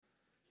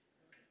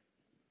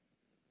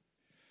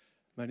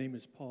My name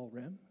is Paul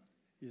Rem.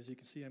 As you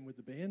can see, I'm with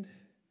the band.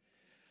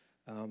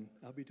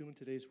 I'll be doing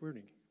today's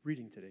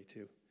reading today,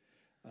 too.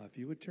 If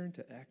you would turn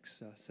to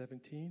Acts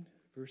 17,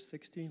 verse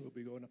 16, we'll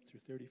be going up through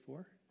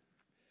 34.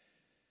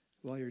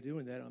 While you're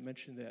doing that, I'll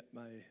mention that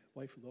my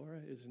wife, Laura,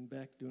 is in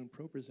back doing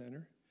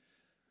ProPresenter.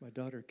 My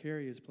daughter,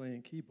 Carrie, is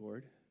playing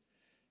keyboard.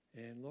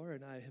 And Laura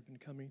and I have been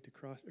coming to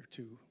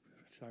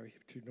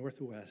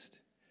Northwest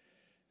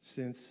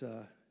since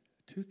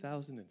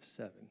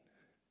 2007.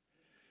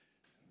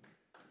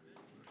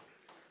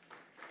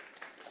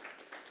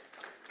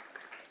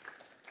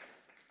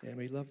 And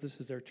we love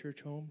this as our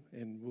church home,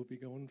 and we'll be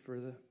going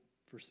for the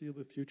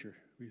foreseeable future.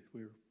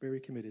 We're very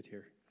committed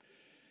here.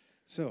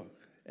 So,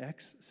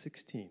 Acts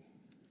 17,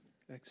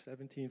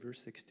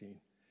 verse 16.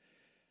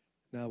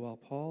 Now, while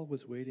Paul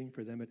was waiting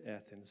for them at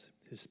Athens,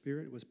 his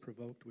spirit was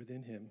provoked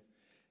within him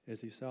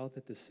as he saw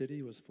that the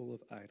city was full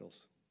of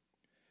idols.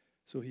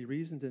 So he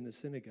reasoned in the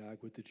synagogue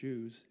with the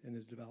Jews and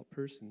the devout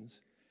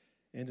persons,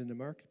 and in the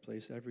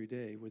marketplace every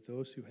day with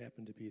those who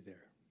happened to be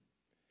there.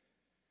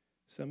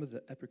 Some of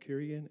the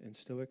Epicurean and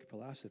Stoic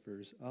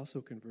philosophers also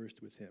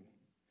conversed with him,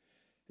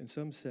 and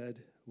some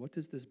said, "What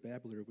does this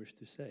babbler wish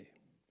to say?"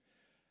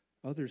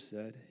 Others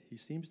said, "He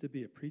seems to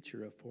be a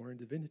preacher of foreign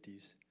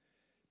divinities,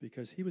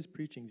 because he was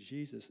preaching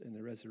Jesus and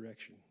the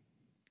resurrection."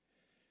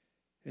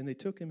 And they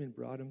took him and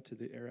brought him to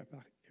the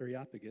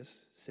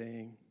Areopagus,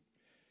 saying,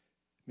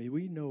 "May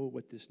we know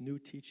what this new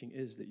teaching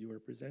is that you are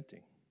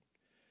presenting?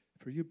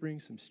 For you bring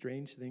some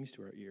strange things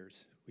to our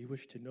ears. We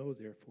wish to know,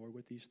 therefore,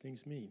 what these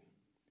things mean."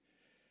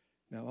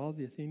 Now all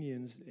the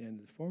Athenians and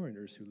the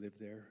foreigners who lived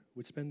there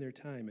would spend their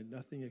time in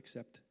nothing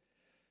except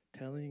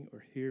telling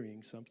or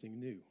hearing something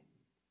new.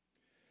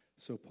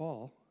 So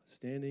Paul,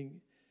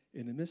 standing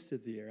in the midst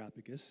of the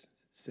Areopagus,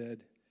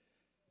 said,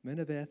 "Men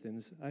of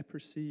Athens, I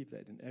perceive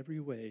that in every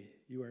way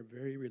you are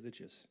very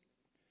religious.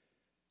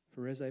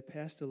 For as I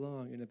passed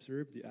along and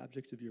observed the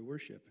object of your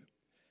worship,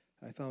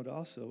 I found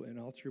also an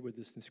altar with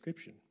this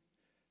inscription,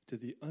 'To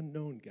the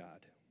unknown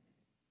God.'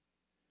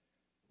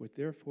 What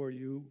therefore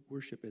you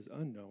worship as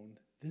unknown,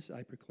 this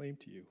I proclaim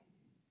to you.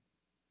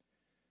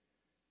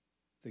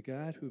 The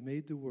God who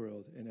made the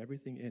world and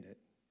everything in it,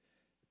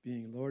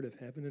 being Lord of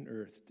heaven and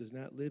earth, does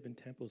not live in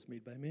temples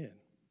made by man,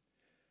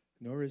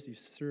 nor is he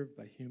served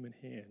by human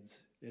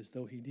hands as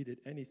though he needed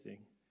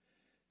anything,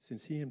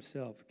 since he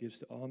himself gives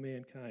to all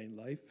mankind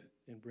life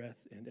and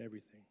breath and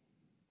everything.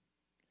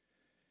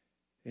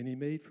 And he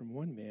made from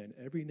one man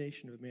every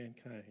nation of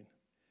mankind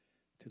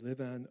to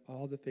live on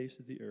all the face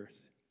of the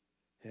earth,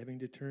 having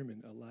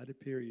determined allotted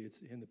periods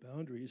and the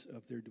boundaries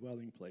of their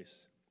dwelling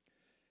place,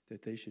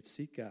 that they should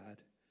seek God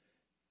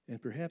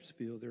and perhaps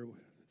feel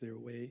their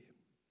way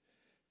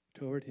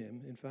toward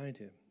him and find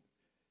him.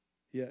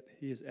 Yet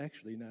he is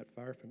actually not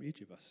far from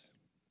each of us.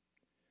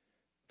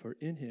 For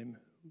in him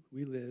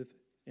we live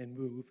and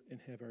move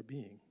and have our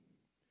being.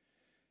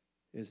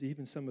 As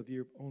even some of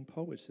your own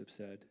poets have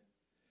said,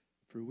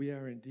 for we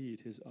are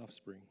indeed his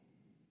offspring.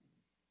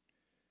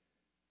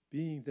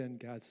 Being then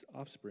God's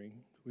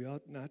offspring, we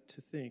ought not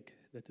to think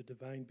that the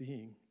divine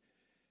being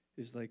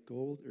is like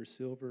gold or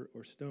silver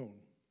or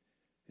stone,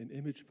 an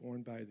image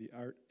formed by the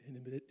art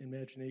and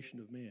imagination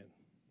of man.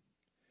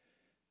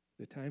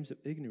 The times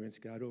of ignorance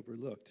God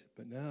overlooked,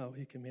 but now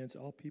he commands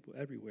all people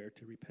everywhere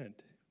to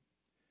repent,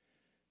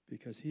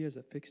 because he has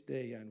a fixed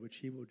day on which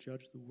he will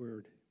judge the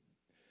world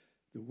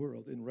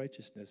in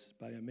righteousness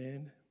by a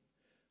man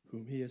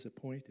whom he has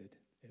appointed,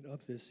 and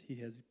of this he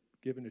has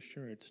given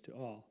assurance to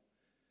all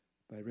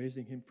by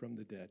raising him from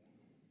the dead.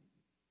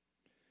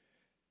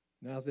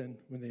 Now then,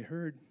 when they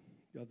heard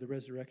of the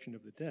resurrection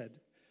of the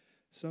dead,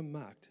 some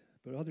mocked,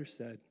 but others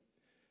said,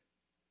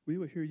 "We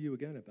will hear you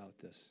again about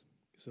this."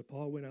 So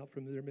Paul went out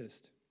from their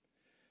midst,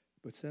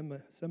 but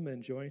some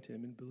men joined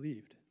him and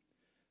believed.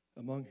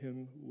 Among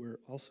whom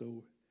were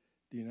also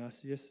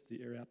Dionysius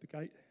the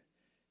Areopagite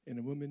and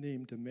a woman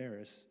named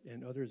Damaris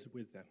and others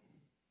with them.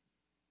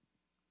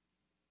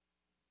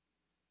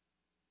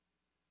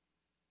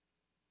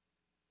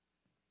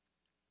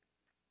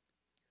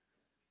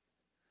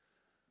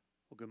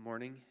 Well, good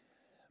morning.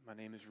 My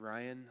name is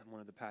Ryan. I'm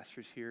one of the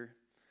pastors here.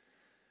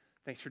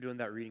 Thanks for doing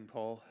that reading,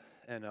 Paul.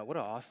 And what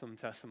an awesome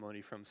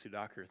testimony from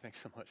Sudhakar. Thanks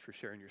so much for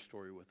sharing your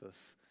story with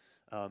us.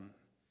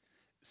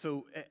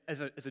 So as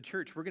a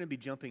church, we're going to be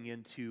jumping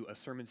into a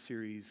sermon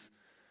series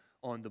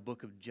on the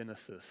book of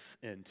Genesis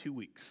in 2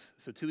 weeks.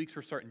 So 2 weeks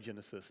we're starting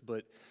Genesis,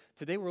 but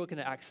today we're looking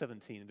at Acts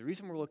 17. The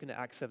reason we're looking at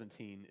Acts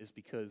 17 is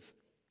because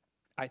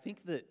I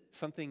think that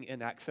something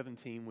in Acts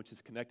 17, which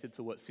is connected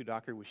to what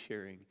Sudhakar was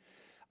sharing,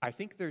 I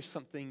think there's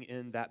something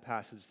in that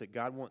passage that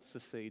God wants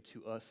to say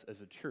to us as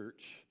a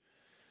church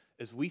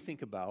as we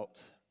think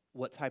about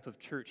what type of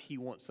church he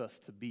wants us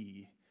to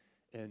be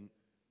in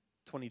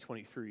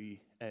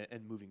 2023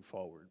 and moving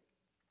forward.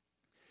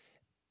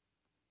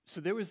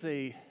 So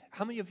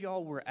how many of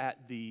y'all were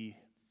at the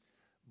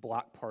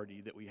block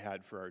party that we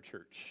had for our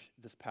church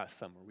this past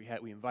summer?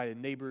 We invited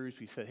neighbors.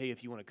 We said, hey,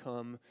 if you want to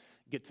come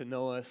get to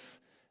know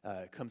us,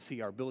 come see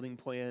our building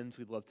plans.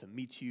 We'd love to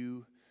meet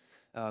you.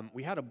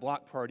 We had a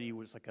block party. It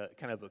was like a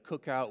kind of a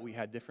cookout. We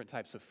had different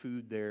types of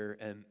food there,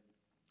 and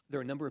there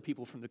were a number of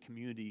people from the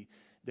community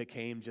that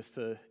came just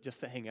to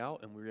hang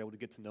out, and we were able to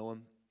get to know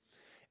them.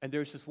 And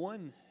there's this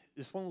one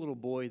little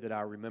boy that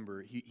I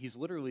remember. He's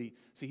literally,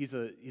 so he's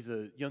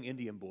a young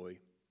Indian boy,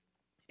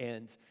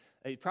 and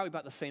he's probably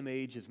about the same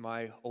age as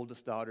my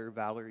oldest daughter,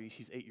 Valerie.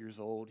 She's 8 years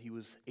old. He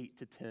was 8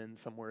 to 10,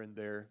 somewhere in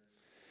there.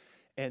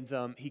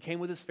 And he came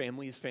with his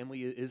family. His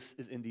family is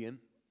Indian,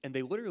 and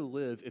they literally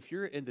live, if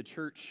you're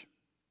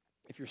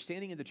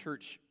standing in the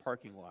church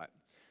parking lot,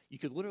 you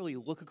could literally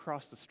look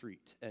across the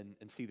street and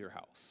see their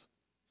house.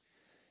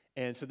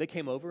 And so they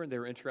came over, and they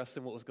were interested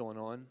in what was going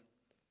on.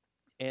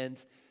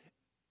 And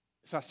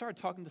so I started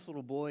talking to this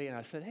little boy, and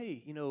I said,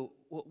 hey,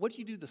 what did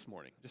you do this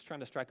morning? Just trying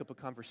to strike up a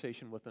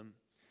conversation with him.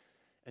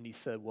 And he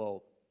said,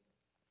 well,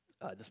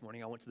 this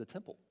morning I went to the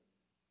temple.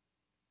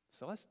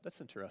 So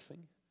that's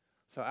interesting.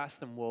 So I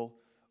asked him, well,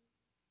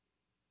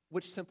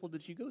 which temple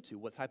did you go to?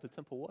 What type of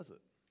temple was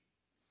it?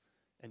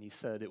 And he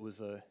said it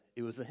was a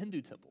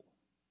Hindu temple.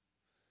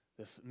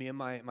 Me and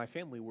my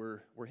family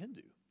were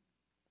Hindu.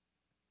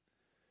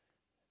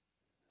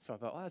 So I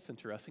thought, oh, that's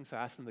interesting. So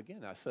I asked him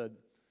again. I said,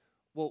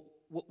 well,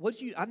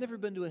 I've never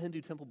been to a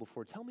Hindu temple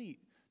before. Tell me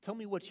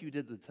what you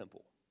did at the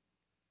temple.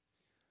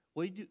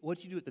 What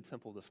did you do at the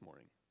temple this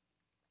morning?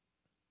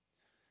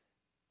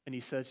 And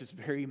he says just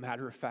very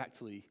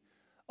matter-of-factly,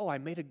 oh, I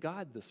made a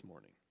god this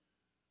morning.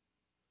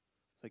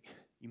 Like,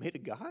 you made a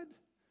god?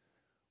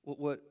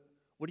 What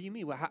do you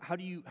mean? How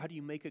do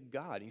you make a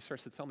god? And he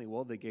starts to tell me,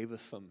 well, they gave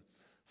us some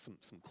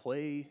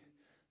clay.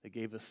 They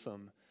gave us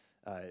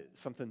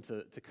something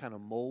to kind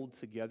of mold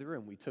together,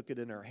 and we took it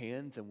in our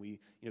hands, and we,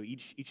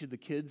 each of the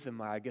kids in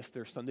I guess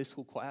their Sunday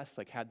school class,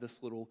 like, had this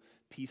little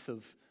piece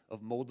of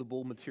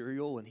moldable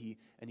material, and he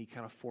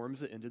kind of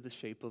forms it into the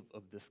shape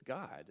of this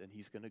god, and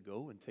he's going to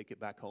go and take it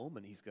back home,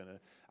 and he's going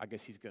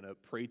to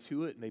pray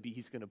to it. Maybe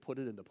he's going to put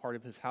it in the part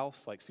of his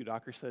house, like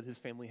Sudhakar said his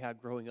family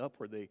had growing up,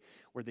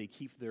 where they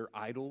keep their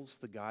idols,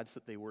 the gods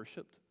that they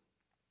worshipped.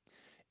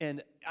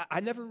 And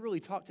I never really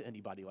talked to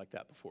anybody like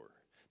that before.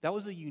 That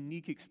was a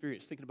unique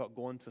experience, thinking about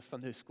going to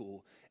Sunday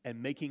school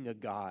and making a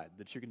god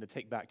that you're going to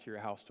take back to your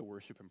house to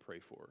worship and pray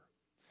for.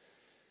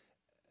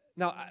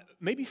 Now,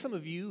 maybe some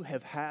of you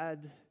have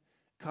had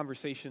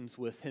conversations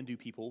with Hindu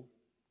people,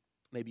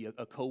 maybe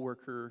a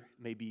coworker,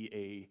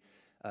 maybe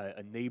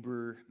a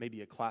neighbor,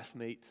 maybe a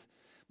classmate.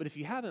 But if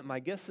you haven't, my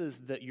guess is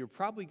that you're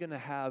probably going to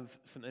have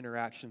some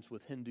interactions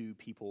with Hindu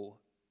people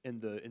in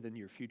the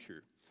near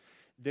future.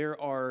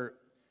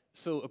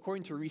 So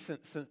according to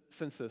recent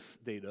census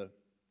data,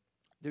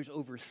 there's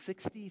over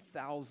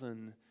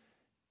 60,000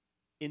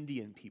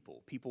 Indian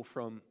people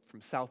from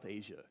South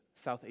Asia,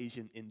 South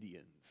Asian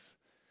Indians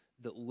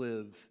that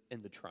live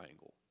in the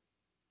Triangle.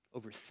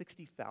 Over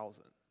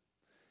 60,000.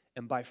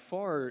 And by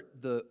far,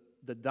 the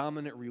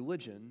dominant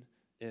religion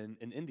in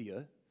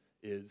India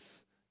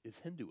is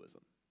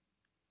Hinduism.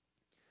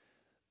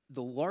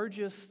 The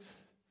largest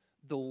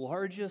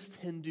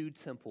Hindu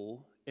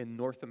temple in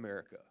North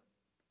America,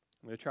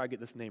 I'm going to try to get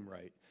this name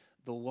right.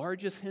 The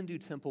largest Hindu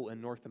temple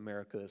in North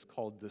America is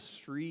called the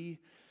Sri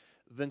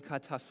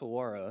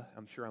Venkateswara.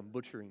 I'm sure I'm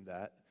butchering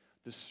that.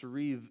 The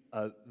Sri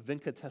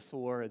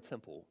Venkateswara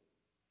Temple.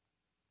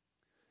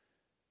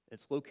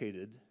 It's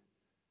located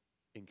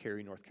in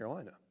Cary, North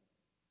Carolina.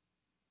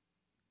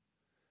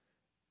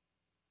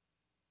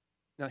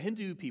 Now,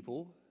 Hindu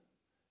people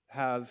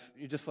have,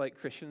 just like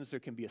Christians, there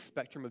can be a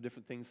spectrum of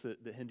different things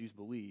that Hindus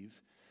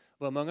believe.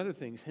 But among other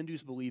things,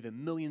 Hindus believe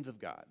in millions of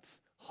gods,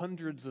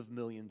 hundreds of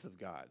millions of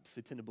gods.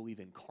 They tend to believe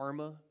in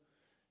karma.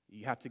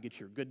 You have to get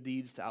your good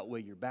deeds to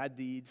outweigh your bad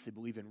deeds. They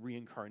believe in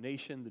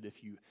reincarnation, that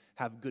if you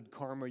have good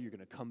karma, you're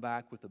going to come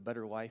back with a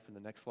better life in the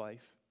next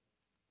life.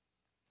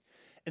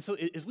 And so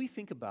as we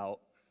think about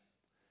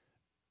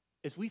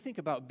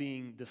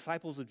being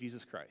disciples of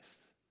Jesus Christ,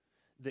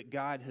 that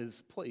God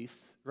has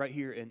placed right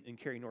here in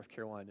Cary, North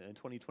Carolina in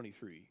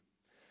 2023,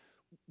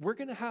 we're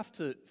going to have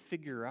to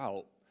figure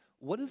out,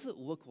 what does it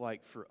look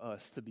like for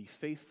us to be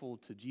faithful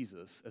to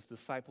Jesus as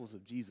disciples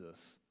of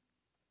Jesus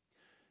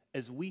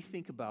as we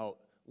think about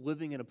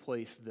living in a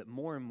place that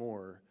more and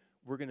more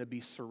we're going to be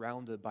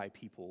surrounded by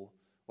people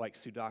like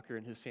Sudhakar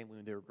and his family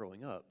when they were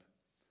growing up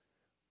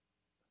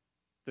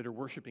that are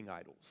worshiping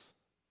idols,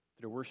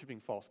 that are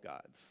worshiping false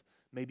gods,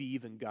 maybe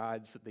even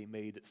gods that they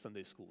made at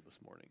Sunday school this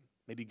morning,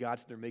 maybe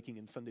gods that they're making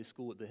in Sunday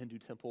school at the Hindu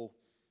temple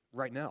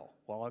right now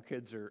while our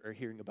kids are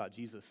hearing about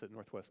Jesus at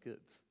Northwest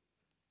Kids.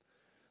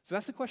 So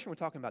that's the question we're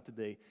talking about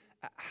today.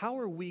 How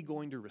are we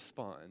going to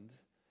respond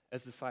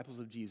as disciples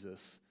of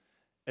Jesus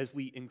as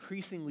we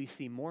increasingly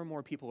see more and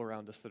more people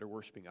around us that are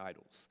worshiping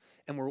idols?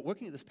 And we're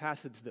looking at this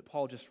passage that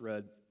Paul just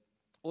read,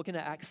 looking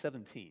at Acts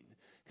 17.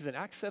 Because in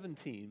Acts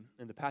 17,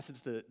 in the passage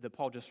that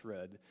Paul just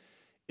read,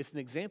 it's an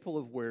example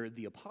of where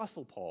the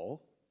Apostle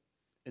Paul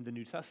in the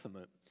New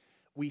Testament,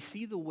 we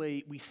see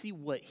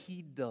what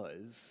he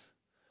does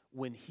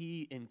when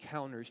he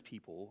encounters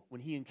people,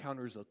 when he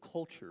encounters a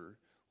culture,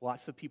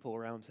 lots of people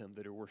around him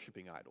that are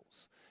worshiping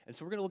idols. And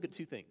so we're going to look at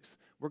two things.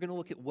 We're going to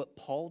look at what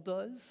Paul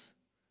does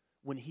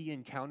when he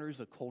encounters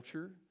a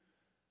culture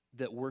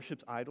that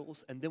worships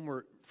idols, and then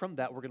from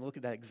that we're going to look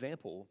at that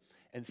example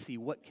and see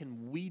what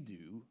can we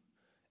do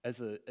as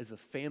a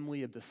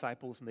family of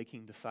disciples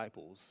making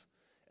disciples,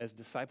 as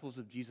disciples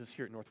of Jesus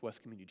here at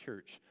Northwest Community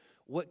Church.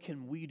 What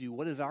can we do?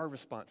 What is our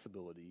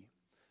responsibility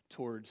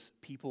towards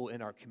people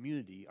in our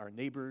community, our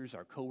neighbors,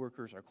 our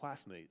coworkers, our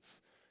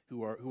classmates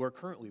who are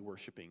currently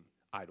worshiping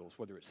idols,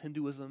 whether it's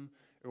Hinduism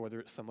or whether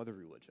it's some other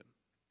religion?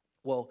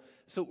 Well,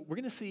 so we're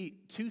going to see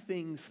three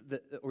things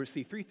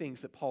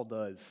that Paul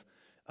does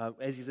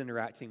as he's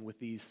interacting with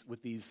these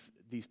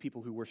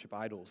people who worship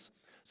idols.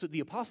 So the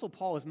Apostle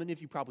Paul, as many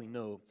of you probably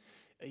know,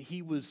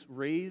 he was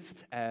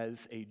raised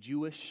as a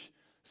Jewish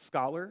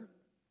scholar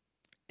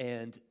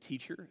and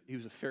teacher. He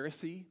was a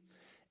Pharisee.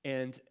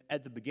 And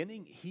at the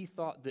beginning, he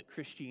thought that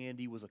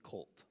Christianity was a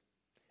cult.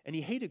 And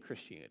he hated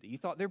Christianity. He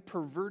thought they're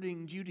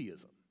perverting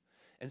Judaism.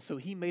 And so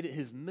he made it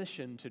his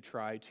mission to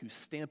try to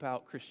stamp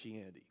out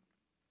Christianity.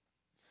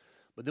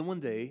 But then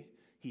one day,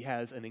 he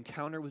has an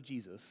encounter with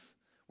Jesus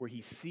where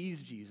he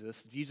sees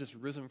Jesus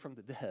risen from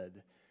the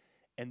dead,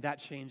 and that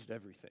changed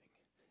everything.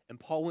 And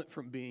Paul went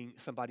from being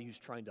somebody who's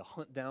trying to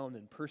hunt down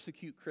and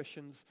persecute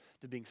Christians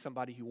to being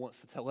somebody who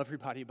wants to tell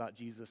everybody about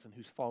Jesus and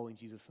who's following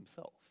Jesus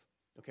himself.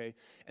 Okay?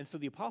 And so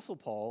the Apostle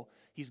Paul,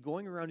 he's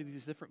going around to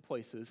these different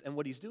places, and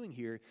what he's doing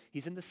here,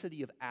 he's in the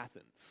city of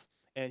Athens.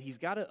 And he's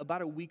got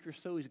about a week or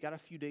so, he's got a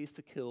few days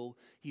to kill.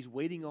 He's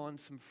waiting on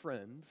some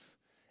friends,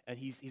 and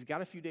he's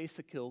got a few days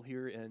to kill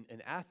here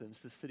in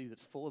Athens, this city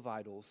that's full of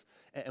idols,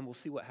 and we'll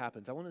see what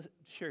happens. I want to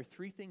share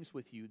three things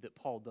with you that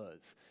Paul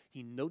does.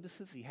 He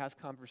notices, he has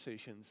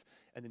conversations,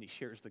 and then he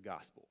shares the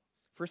gospel.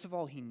 First of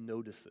all, he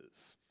notices.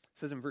 It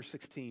says in verse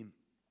 16,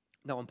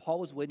 "Now when Paul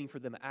was waiting for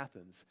them at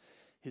Athens,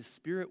 his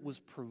spirit was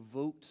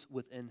provoked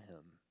within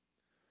him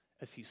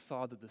as he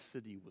saw that the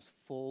city was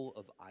full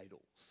of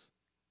idols."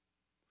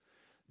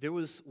 There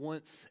was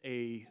once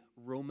a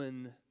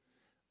Roman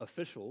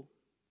official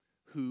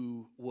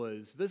who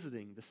was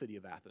visiting the city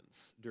of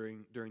Athens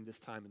during this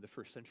time in the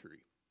first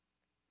century.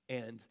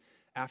 And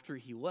after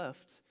he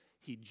left,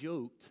 he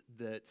joked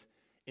that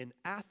in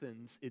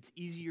Athens, it's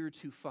easier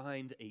to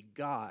find a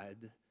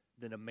god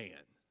than a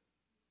man.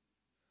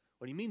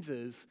 What he means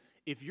is,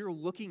 if you're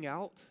looking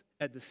out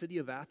at the city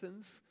of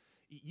Athens,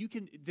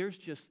 there's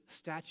just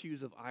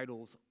statues of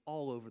idols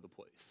all over the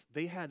place.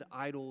 They had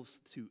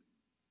idols to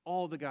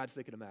all the gods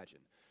they could imagine.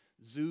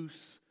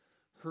 Zeus,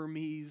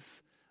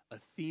 Hermes,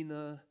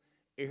 Athena,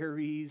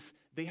 Ares.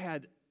 They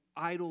had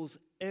idols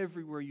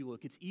everywhere you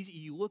look. It's easy.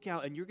 You look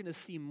out and you're going to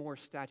see more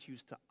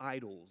statues to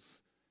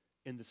idols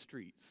in the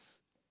streets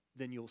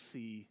than you'll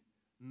see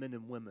men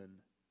and women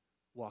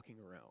walking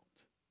around.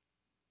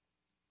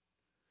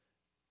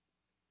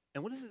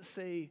 And what does it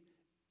say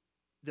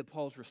that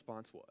Paul's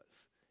response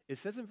was? It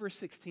says in verse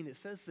 16, it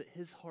says that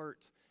his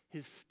heart,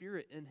 his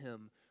spirit in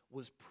him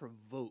was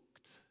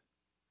provoked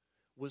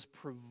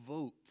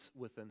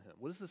within him.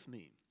 What does this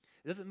mean?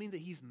 It doesn't mean that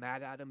he's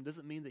mad at him. It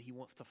doesn't mean that he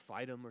wants to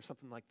fight him or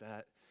something like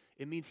that.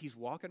 It means he's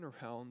walking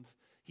around,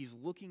 he's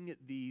looking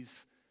at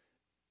these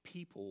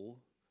people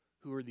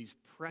who are these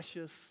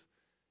precious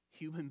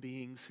human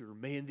beings who are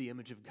made in the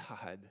image of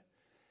God,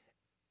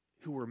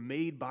 who were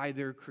made by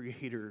their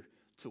Creator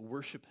to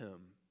worship Him.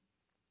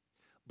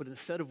 But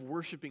instead of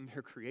worshiping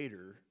their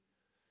Creator,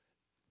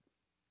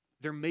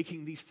 they're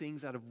making these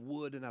things out of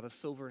wood and out of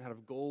silver and out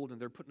of gold, and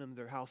they're putting them in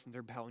their house and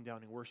they're bowing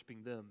down and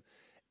worshiping them.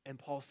 And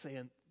Paul's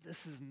saying,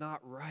 this is not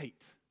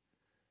right.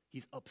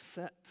 He's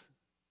upset.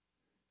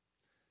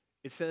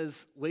 It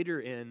says later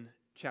in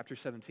chapter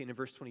 17 and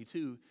verse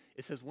 22,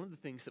 it says one of the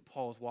things that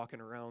Paul is walking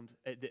around,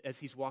 as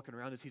he's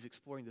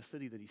exploring the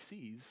city that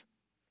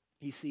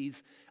he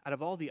sees out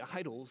of all the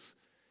idols,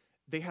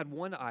 they had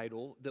one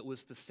idol that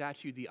was the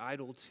statue, the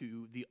idol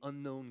to the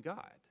unknown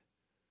God.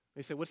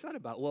 They say, what's that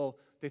about? Well,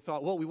 they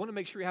thought, we want to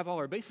make sure we have all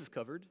our bases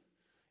covered.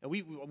 And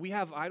we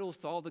have idols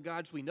to all the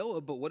gods we know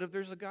of, but what if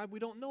there's a God we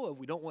don't know of?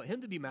 We don't want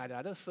him to be mad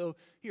at us. So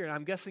here, and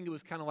I'm guessing it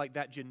was kind of like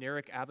that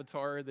generic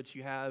avatar that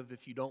you have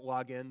if you don't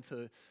log in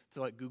to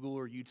like Google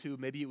or YouTube.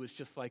 Maybe it was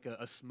just like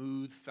a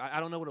smooth, I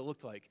don't know what it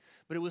looked like.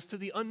 But it was to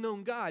the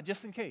unknown God,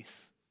 just in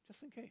case.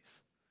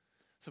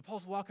 So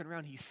Paul's walking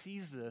around, he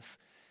sees this,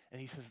 and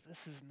he says,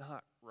 this is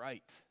not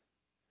right.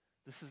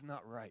 This is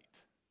not right.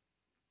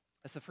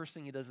 That's the first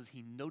thing he does, is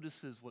he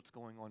notices what's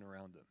going on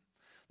around him.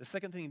 The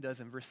second thing he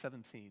does in verse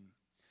 17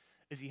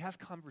 is he has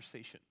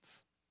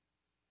conversations.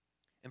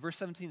 In verse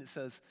 17 it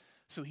says,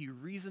 so he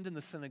reasoned in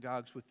the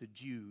synagogues with the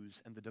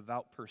Jews and the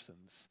devout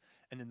persons,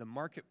 and in the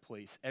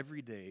marketplace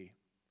every day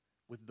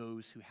with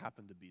those who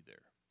happened to be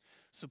there.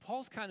 So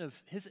Paul's kind of,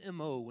 his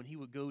MO when he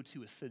would go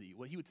to a city,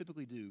 what he would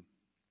typically do,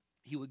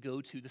 he would go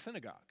to the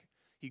synagogue.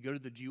 He'd go to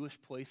the Jewish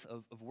place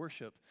of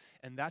worship,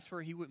 and that's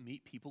where he would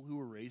meet people who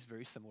were raised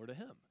very similar to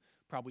him.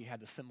 Probably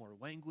had a similar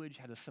language,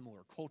 had a similar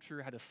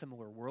culture, had a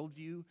similar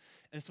worldview.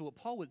 And so what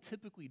Paul would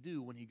typically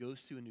do when he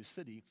goes to a new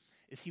city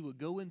is he would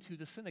go into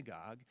the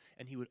synagogue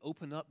and he would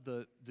open up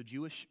the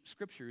Jewish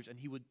scriptures and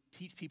he would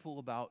teach people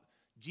about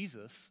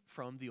Jesus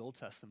from the Old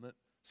Testament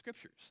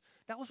scriptures.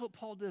 That was what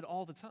Paul did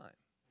all the time.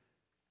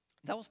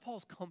 That was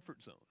Paul's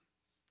comfort zone.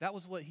 That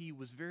was what he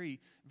was very,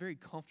 very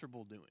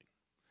comfortable doing.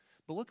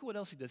 But look at what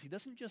else he does. He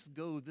doesn't just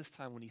go this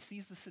time when he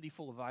sees the city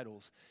full of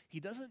idols. He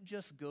doesn't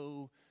just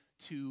go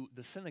to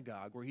the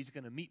synagogue where he's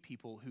going to meet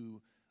people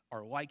who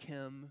are like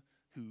him,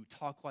 who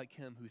talk like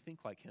him, who think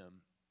like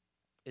him.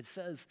 It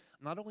says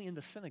not only in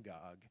the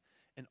synagogue,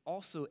 and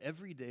also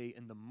every day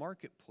in the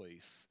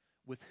marketplace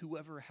with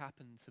whoever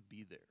happened to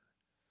be there.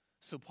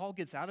 So Paul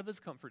gets out of his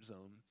comfort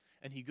zone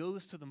and he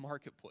goes to the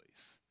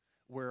marketplace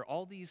where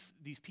all these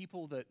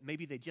people that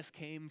maybe they just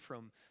came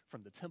from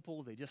the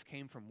temple, they just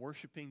came from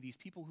worshiping, these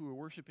people who are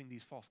worshiping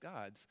these false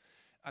gods,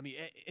 I mean,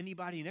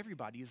 anybody and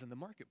everybody is in the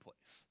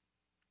marketplace.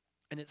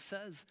 And it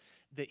says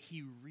that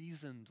he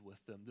reasoned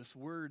with them. This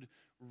word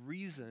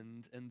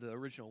reasoned in the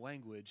original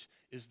language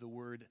is the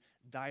word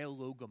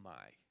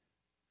dialogomai.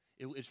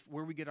 It's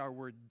where we get our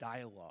word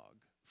dialogue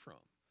from.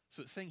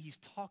 So it's saying he's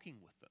talking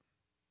with them.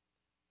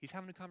 He's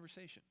having a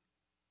conversation.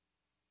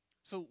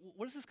 So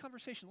what does this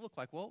conversation look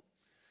like? Well,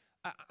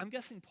 I'm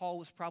guessing Paul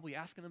was probably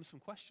asking them some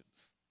questions.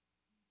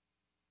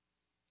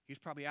 He was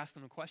probably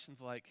asking them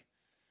questions like,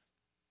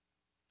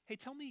 hey,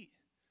 tell me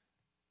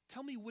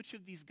which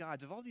of these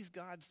gods, of all these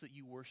gods that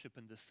you worship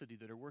in this city,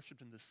 that are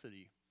worshiped in this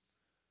city,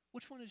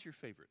 which one is your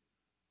favorite?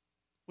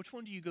 Which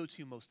one do you go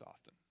to most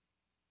often?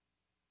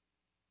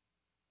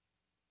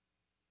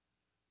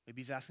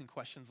 Maybe he's asking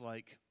questions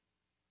like,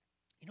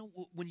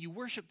 when you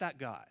worship that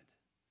God,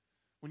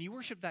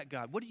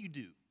 what do you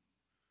do?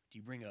 Do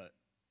you bring an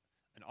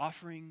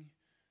offering?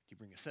 Do you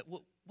bring a set?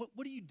 What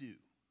do you do?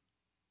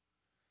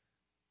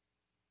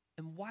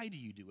 And why do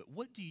you do it?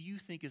 What do you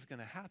think is going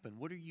to happen?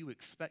 What are you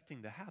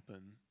expecting to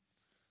happen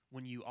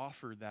when you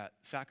offer that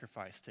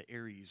sacrifice to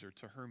Ares or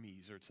to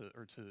Hermes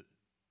or to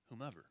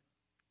whomever?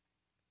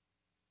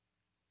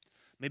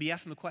 Maybe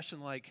ask them a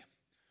question like,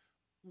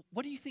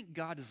 what do you think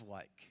God is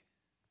like?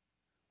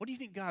 What do you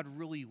think God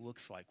really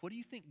looks like? What do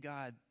you think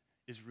God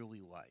is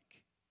really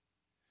like?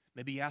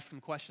 Maybe ask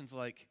them questions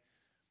like,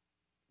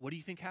 what do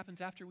you think happens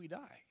after we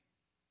die?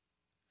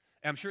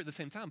 And I'm sure at the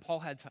same time,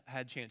 Paul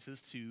had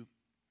chances to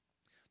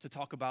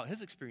talk about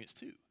his experience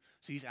too.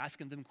 So he's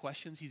asking them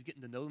questions. He's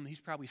getting to know them.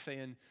 He's probably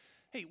saying,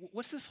 hey,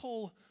 what's this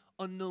whole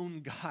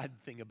unknown God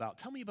thing about?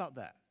 Tell me about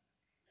that.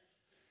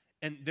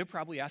 And they're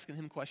probably asking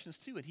him questions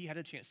too. And he had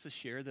a chance to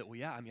share that,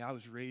 I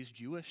was raised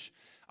Jewish.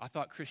 I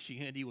thought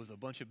Christianity was a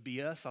bunch of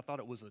BS. I thought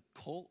it was a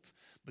cult.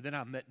 But then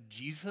I met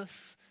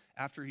Jesus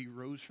after he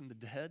rose from the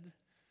dead.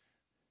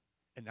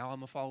 And now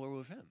I'm a follower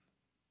of him.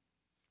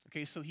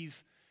 Okay, so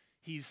he's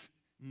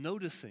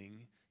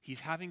noticing,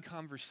 he's having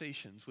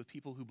conversations with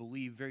people who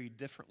believe very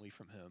differently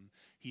from him.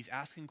 He's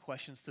asking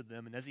questions to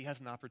them, and as he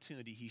has an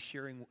opportunity, he's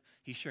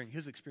sharing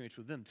his experience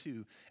with them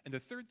too. And the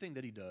third thing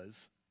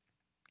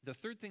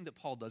that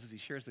Paul does is he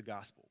shares the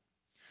gospel.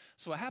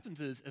 So what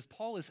happens is, as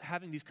Paul is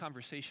having these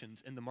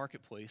conversations in the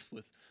marketplace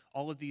with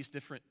all of these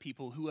different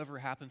people, whoever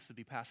happens to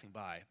be passing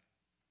by,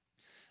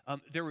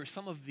 there were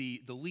some of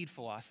the lead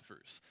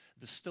philosophers,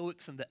 the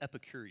Stoics and the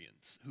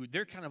Epicureans, who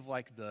they're kind of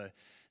like the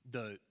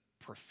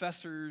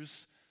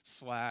professors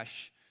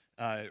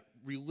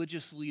 /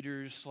 religious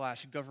leaders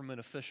 / government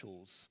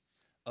officials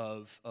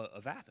of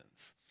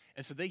Athens.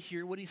 And so they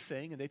hear what he's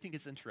saying, and they think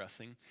it's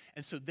interesting.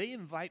 And so they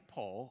invite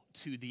Paul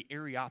to the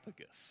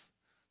Areopagus.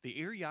 The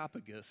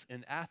Areopagus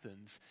in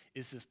Athens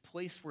is this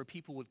place where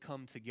people would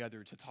come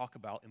together to talk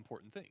about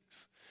important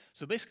things.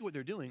 So basically what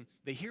they're doing,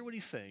 they hear what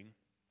he's saying,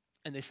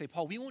 and they say,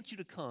 Paul, we want you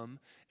to come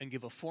and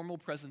give a formal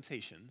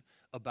presentation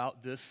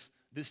about this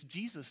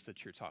Jesus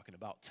that you're talking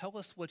about. Tell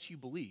us what you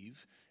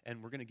believe,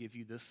 and we're going to give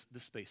you this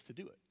space to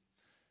do it.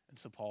 And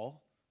so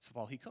Paul,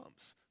 he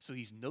comes. So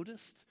he's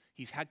noticed,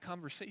 he's had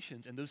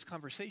conversations, and those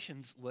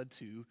conversations led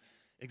to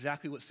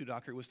exactly what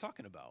Sudhakar was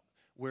talking about,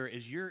 where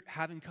as you're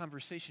having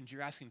conversations,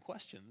 you're asking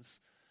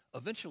questions,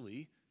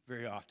 eventually,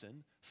 very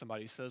often,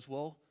 somebody says,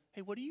 well,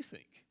 hey, what do you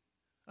think?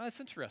 Oh, that's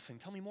interesting.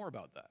 Tell me more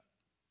about that.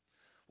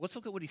 Let's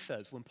look at what he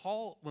says. When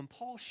Paul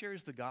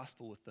shares the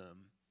gospel with them,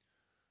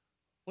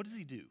 what does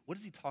he do? What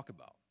does he talk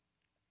about?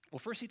 Well,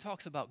 first he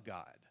talks about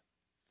God.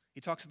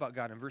 He talks about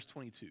God in verse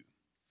 22.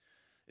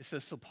 It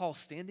says, so Paul,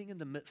 standing in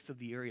the midst of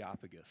the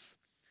Areopagus,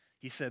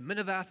 he said, men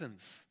of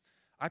Athens,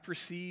 I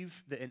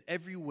perceive that in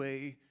every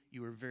way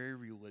you are very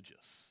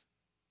religious.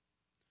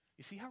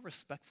 You see how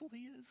respectful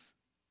he is?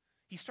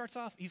 He starts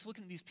off, he's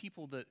looking at these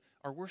people that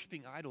are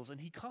worshiping idols, and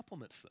he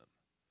compliments them.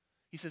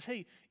 He says,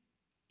 hey,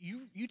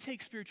 you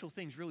take spiritual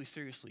things really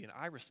seriously, and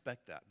I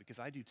respect that because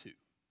I do too.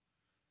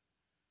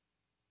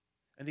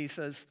 And he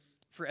says,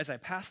 for as I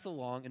passed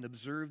along and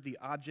observed the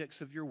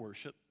objects of your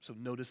worship, so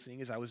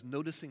noticing, as I was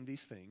noticing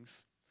these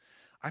things,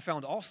 I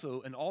found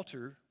also an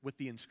altar with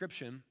the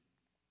inscription,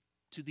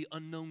 to the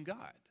unknown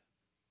God.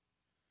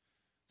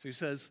 So he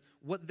says,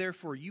 what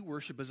therefore you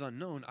worship is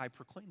unknown, I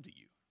proclaim to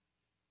you.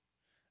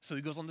 So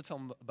he goes on to tell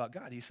them about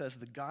God. He says,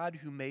 the God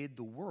who made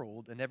the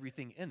world and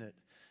everything in it,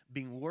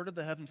 being Lord of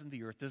the heavens and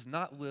the earth, does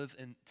not live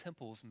in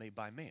temples made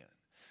by man.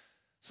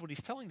 So what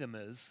he's telling them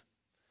is,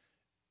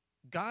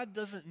 God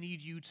doesn't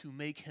need you to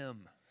make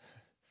him.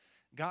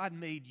 God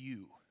made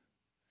you.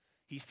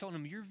 He's telling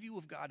him, your view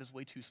of God is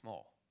way too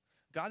small.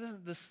 God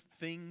isn't this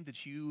thing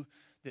that you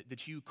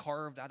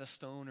carved out of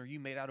stone, or you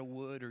made out of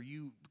wood, or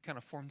you kind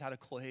of formed out of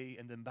clay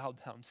and then bowed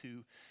down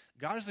to.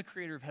 God is the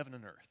creator of heaven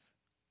and earth.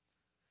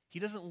 He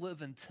doesn't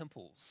live in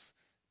temples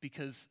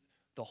because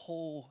the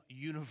whole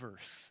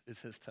universe is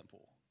his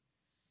temple.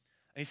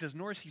 And he says,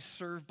 nor is he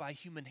served by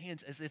human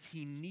hands as if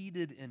he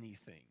needed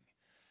anything,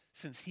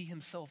 since he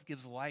himself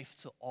gives life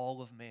to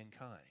all of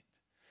mankind.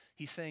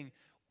 He's saying,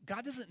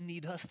 God doesn't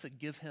need us to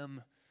give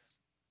him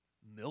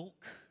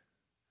milk.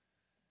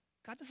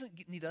 God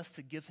doesn't need us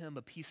to give him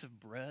a piece of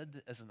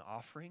bread as an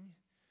offering.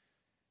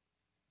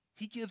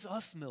 He gives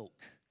us milk.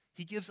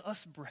 He gives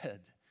us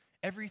bread.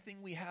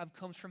 Everything we have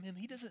comes from him.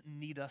 He doesn't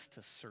need us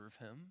to serve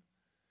him.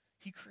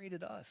 He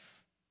created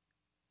us.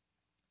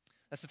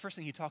 That's the first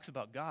thing he talks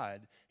about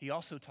God. He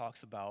also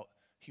talks about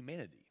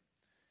humanity.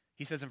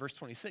 He says in verse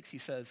 26, he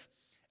says,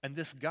 and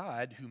this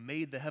God who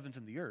made the heavens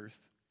and the earth,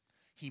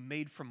 he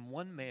made from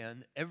one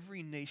man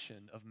every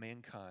nation of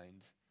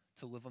mankind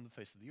to live on the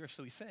face of the earth.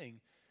 So he's saying,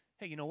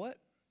 hey, you know what?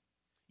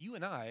 You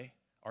and I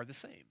are the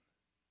same.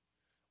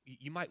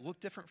 You might look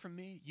different from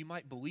me. You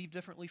might believe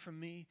differently from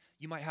me.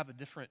 You might have a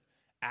different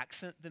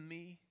accent than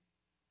me.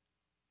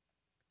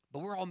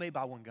 But we're all made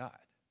by one God.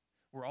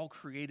 We're all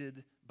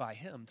created by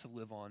him to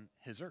live on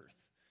his earth.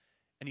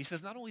 And he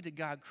says not only did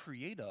God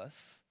create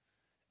us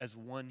as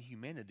one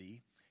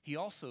humanity, he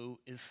also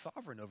is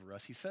sovereign over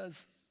us. He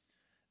says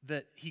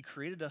that he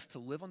created us to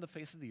live on the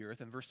face of the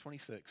earth, in verse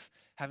 26,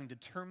 having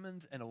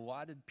determined and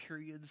allotted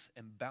periods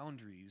and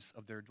boundaries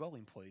of their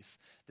dwelling place,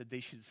 that they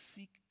should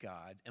seek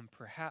God and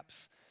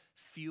perhaps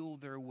feel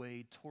their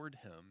way toward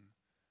him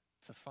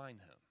to find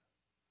him.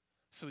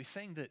 So he's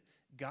saying that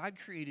God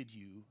created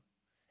you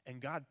and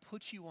God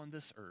put you on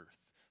this earth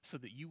so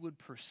that you would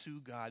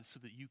pursue God, so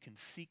that you can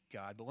seek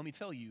God. But let me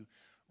tell you,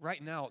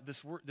 right now,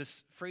 this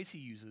phrase he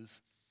uses,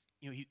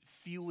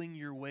 feeling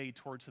your way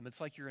towards him,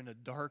 it's like you're in a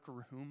dark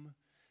room,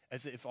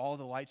 as if all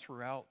the lights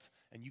were out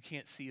and you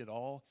can't see it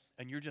all,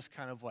 and you're just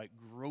kind of like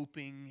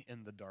groping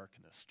in the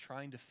darkness,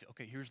 trying to,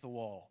 okay, here's the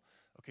wall.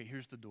 Okay,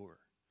 here's the door.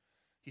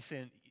 He's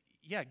saying,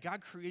 yeah,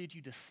 God created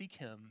you to seek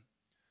him,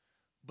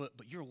 but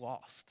you're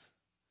lost.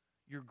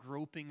 You're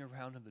groping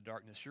around in the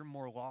darkness. You're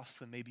more lost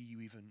than maybe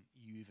you even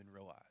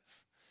realize.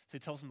 So he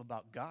tells him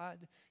about God,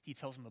 he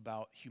tells him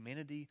about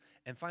humanity,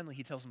 and finally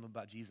he tells him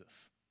about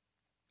Jesus.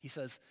 He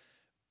says,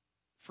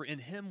 for in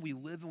him we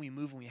live and we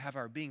move and we have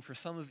our being. For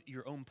some of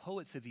your own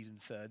poets have even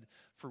said,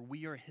 for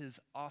we are his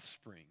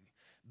offspring.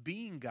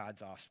 Being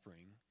God's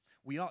offspring,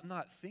 we ought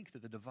not think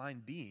that the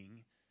divine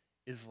being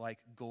is like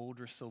gold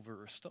or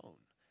silver or stone,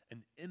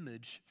 an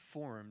image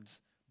formed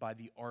by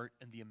the art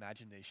and the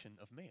imagination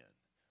of man.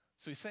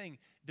 So he's saying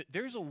that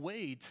there's a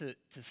way to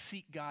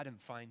seek God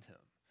and find him.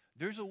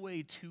 There's a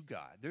way to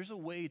God. There's a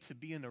way to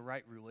be in the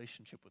right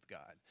relationship with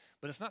God.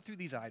 But it's not through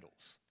these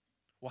idols.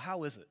 Well,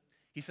 how is it?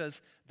 He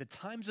says, the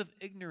times of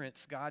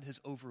ignorance God has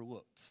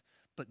overlooked,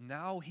 but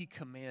now he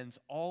commands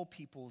all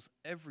peoples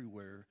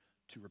everywhere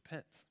to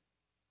repent,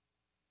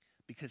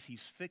 because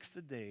he's fixed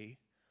a day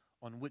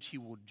on which he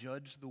will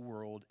judge the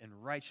world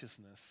in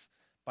righteousness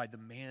by the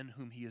man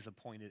whom he has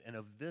appointed, and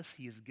of this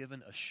he has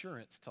given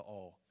assurance to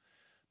all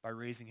by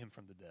raising him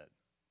from the dead.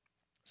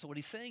 So what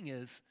he's saying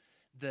is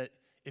that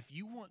if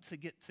you want to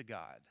get to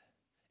God,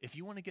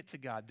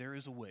 there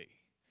is a way,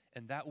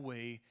 and that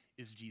way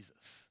is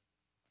Jesus.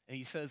 And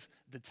he says,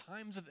 the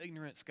times of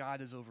ignorance God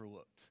has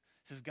overlooked.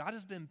 He says, God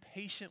has been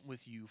patient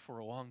with you for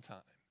a long time.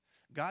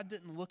 God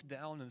didn't look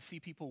down and see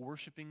people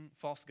worshiping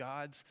false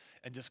gods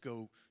and just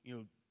go,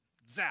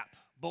 zap,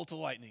 bolt of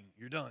lightning,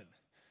 you're done.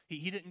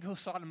 He didn't go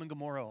Sodom and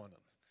Gomorrah on them,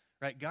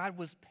 right? God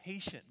was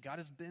patient. God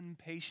has been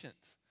patient.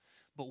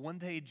 But one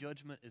day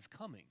judgment is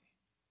coming.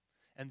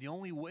 And the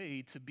only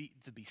way to be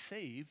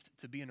saved,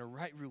 to be in a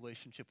right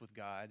relationship with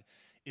God,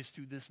 is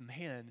through this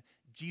man,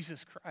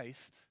 Jesus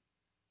Christ,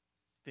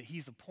 that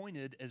he's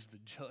appointed as the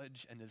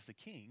judge and as the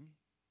king.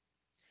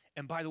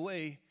 And by the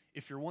way,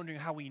 if you're wondering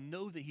how we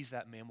know that he's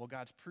that man, well,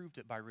 God's proved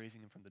it by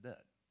raising him from the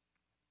dead.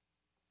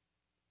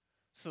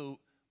 So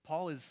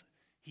Paul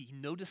he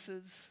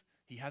notices,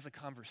 he has a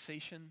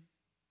conversation,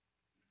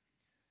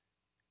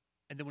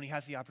 and then when he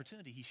has the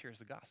opportunity, he shares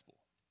the gospel.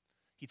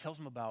 He tells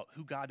him about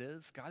who God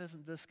is. God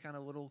isn't this kind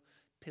of little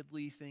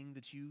piddly thing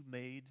that you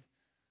made.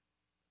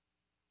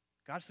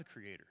 God's the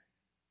creator.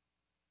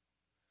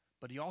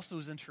 But he also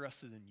is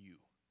interested in you.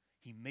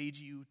 He made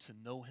you to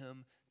know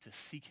him, to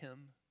seek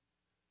him.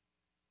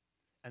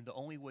 And the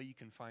only way you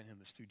can find him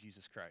is through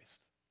Jesus Christ.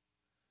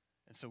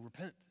 And so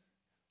repent.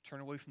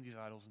 Turn away from these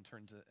idols and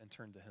turn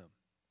to him.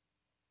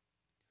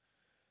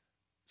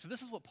 So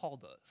this is what Paul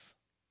does.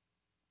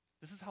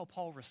 This is how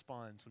Paul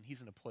responds when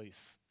he's in a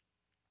place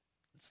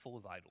that's full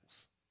of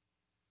idols.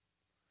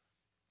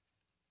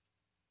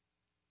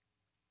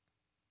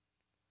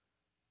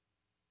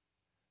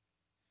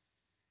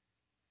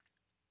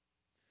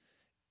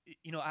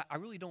 I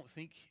really don't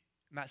think,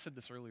 Matt said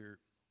this earlier,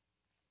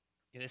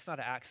 it's not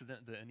an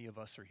accident that any of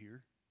us are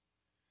here.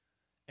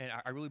 And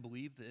I really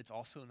believe that it's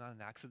also not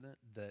an accident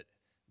that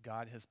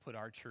God has put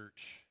our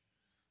church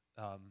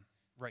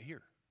right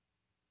here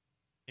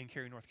in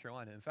Cary, North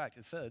Carolina. In fact,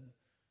 it said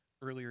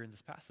earlier in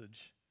this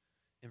passage,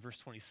 in verse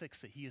 26,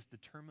 that he has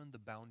determined the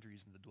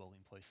boundaries and the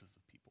dwelling places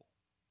of people.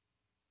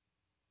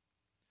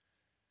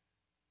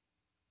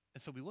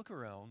 And so we look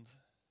around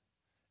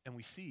and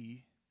we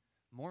see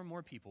more and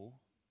more people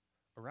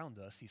around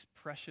us, these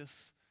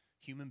precious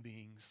human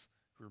beings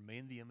who are made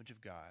in the image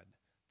of God,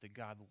 that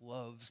God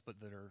loves but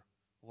that are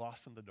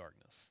lost in the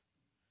darkness.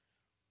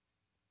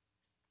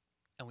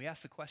 And we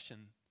ask the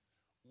question,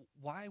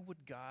 why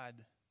would God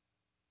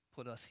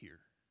put us here?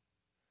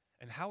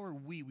 And how are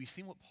we've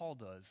seen what Paul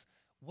does,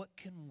 what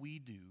can we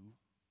do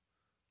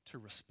to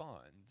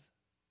respond?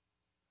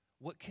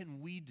 What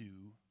can we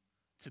do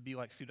to be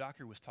like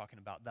Sudhakar was talking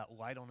about, that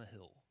light on a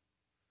hill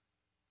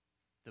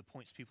that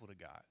points people to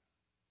God?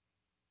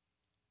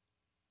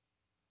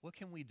 What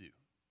can we do?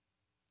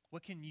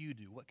 What can you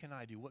do? What can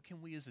I do? What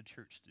can we as a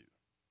church do?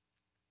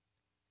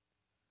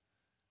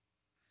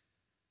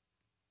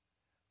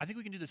 I think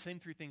we can do the same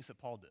three things that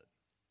Paul did.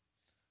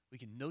 We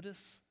can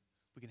notice,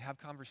 we can have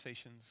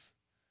conversations,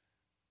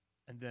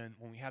 and then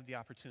when we have the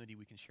opportunity,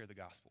 we can share the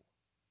gospel.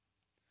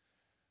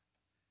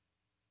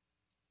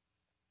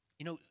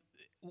 You know,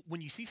 when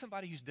you see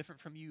somebody who's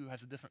different from you, who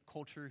has a different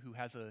culture, who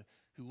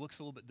looks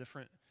a little bit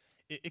different,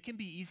 it can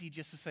be easy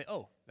just to say,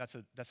 oh, that's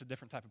a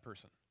different type of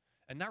person,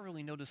 and not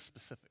really notice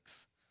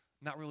specifics,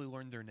 not really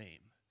learn their name,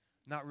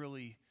 not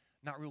really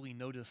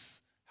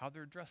notice how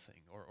they're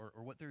dressing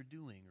or what they're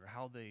doing or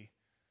how they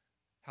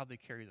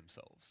carry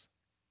themselves.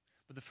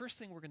 But the first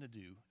thing we're going to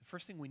do, the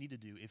first thing we need to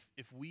do,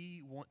 if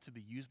we want to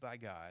be used by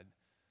God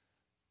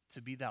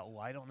to be that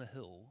light on a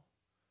hill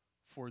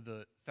for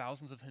the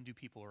thousands of Hindu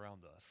people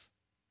around us,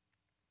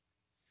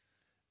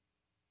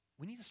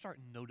 we need to start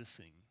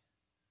noticing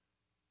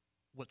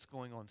what's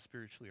going on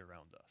spiritually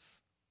around us.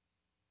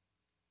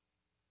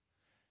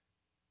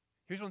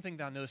 Here's one thing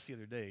that I noticed the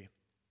other day.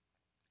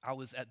 I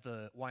was at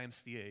the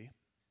YMCA,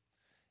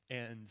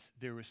 and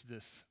there was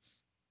this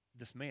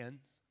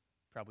man,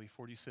 probably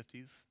 40s,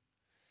 50s,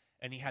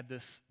 and he had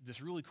this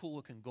really cool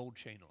looking gold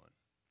chain on.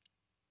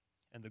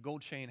 And the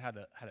gold chain had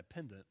a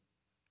pendant,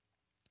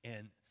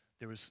 and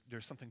there was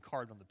something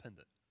carved on the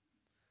pendant.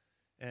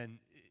 And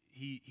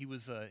he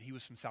was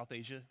from South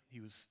Asia. He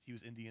was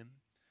Indian.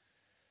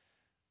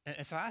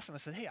 And so I asked him, I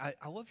said, hey, I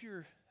love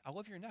your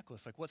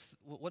necklace. Like,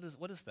 what is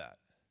that?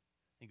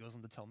 He goes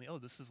on to tell me, oh,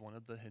 this is one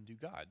of the Hindu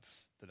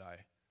gods that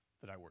I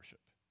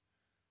worship.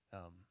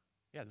 I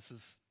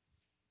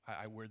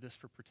wear this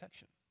for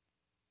protection.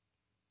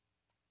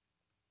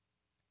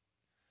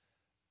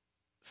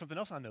 Something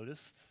else I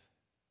noticed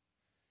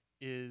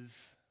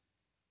is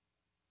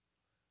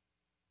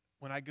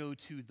when I go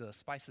to the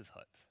Spices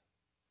Hut.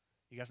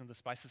 You guys know the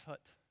Spices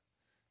Hut?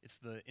 It's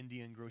the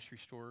Indian grocery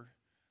store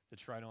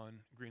that's right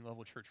on Green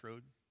Level Church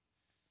Road.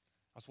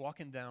 I was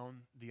walking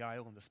down the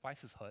aisle in the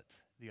Spices Hut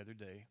the other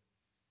day,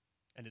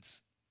 and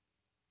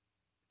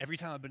every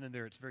time I've been in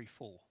there, it's very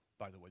full,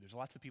 by the way. There's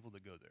lots of people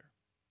that go there.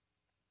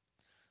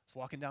 I was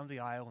walking down the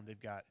aisle, and they've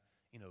got,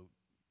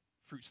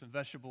 fruits and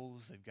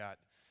vegetables. They've got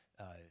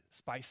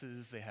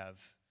spices. They have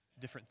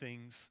different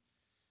things.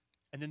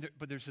 And then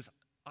but there's this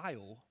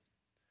aisle,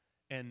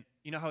 and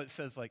you know how it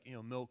says, like,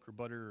 milk or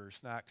butter or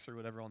snacks or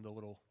whatever on the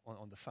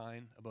on the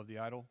sign above the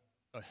aisle?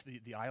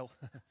 The aisle.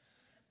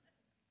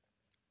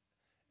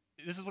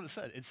 This is what it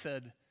said. It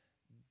said,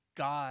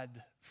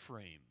 God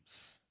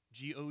frames.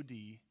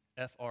 Godframes.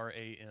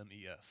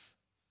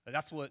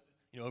 That's what,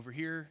 over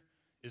here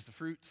is the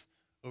fruit.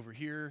 Over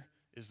here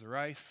is the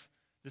rice.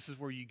 This is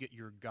where you get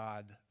your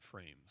God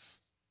frames.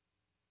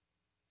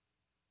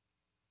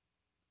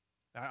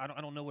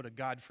 I don't know what a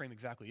God frame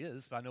exactly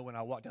is, but I know when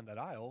I walked down that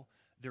aisle,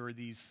 there were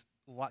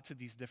lots of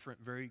these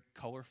different, very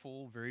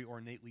colorful, very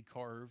ornately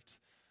carved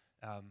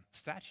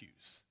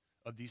statues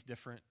of these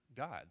different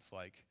gods,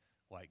 like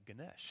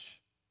Ganesh.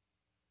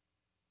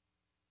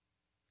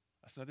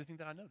 That's another thing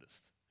that I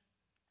noticed.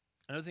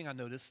 Another thing I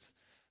noticed,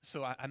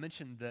 so I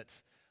mentioned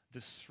that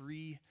the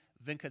Sri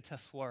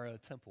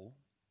Venkateswara Temple,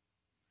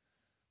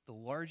 the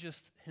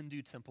largest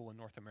Hindu temple in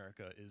North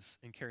America, is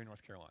in Cary,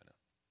 North Carolina.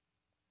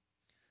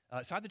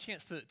 So I had the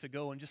chance to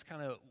go and just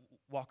kind of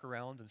walk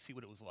around and see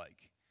what it was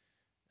like.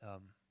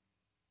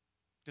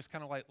 Just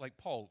kind of like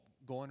Paul,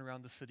 going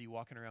around the city,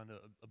 walking around,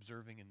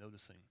 observing and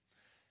noticing.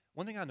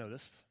 One thing I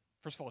noticed,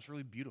 first of all, it's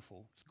really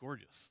beautiful. It's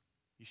gorgeous.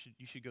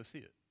 You should go see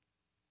it.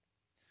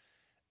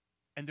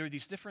 And there are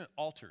these different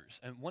altars,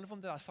 and one of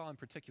them that I saw in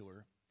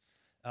particular,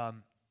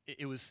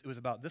 it was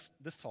about this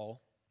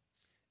tall,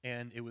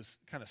 and it was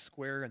kind of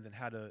square, and then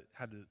had a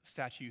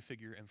statue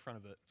figure in front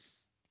of it.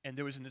 And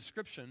there was an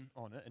inscription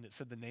on it, and it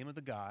said the name of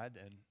the god,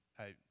 and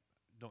I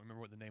don't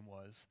remember what the name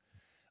was,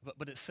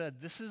 but it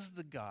said, this is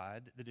the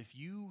God that if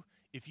you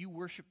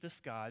worship this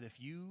God, if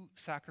you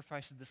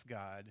sacrifice to this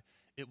God,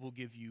 it will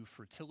give you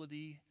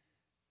fertility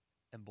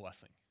and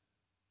blessing.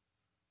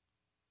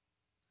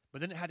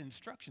 But then it had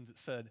instructions that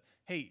said,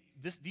 hey,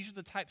 these are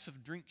the types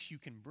of drinks you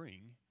can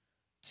bring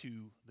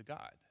to the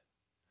God.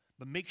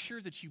 But make sure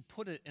that you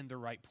put it in the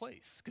right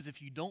place. Because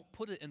if you don't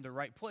put it in the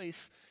right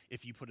place,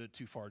 if you put it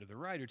too far to the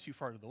right or too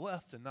far to the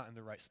left and not in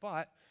the right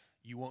spot,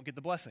 you won't get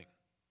the blessing.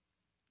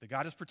 The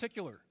God is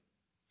particular.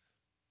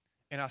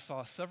 And I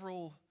saw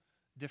several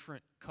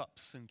different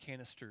cups and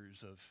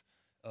canisters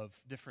of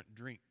different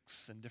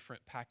drinks and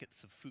different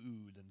packets of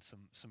food and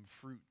some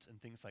fruit and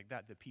things like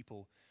that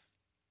people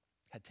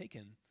had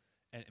taken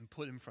and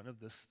put in front of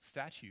this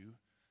statue,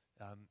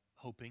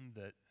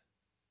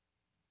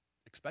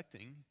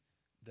 expecting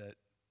that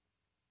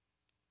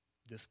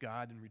this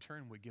God in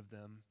return would give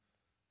them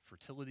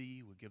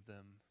fertility, would give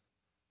them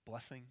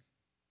blessing.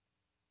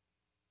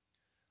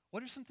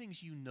 What are some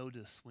things you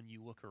notice when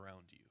you look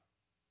around you?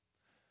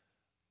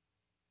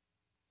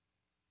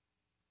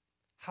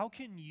 How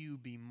can you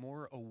be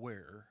more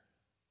aware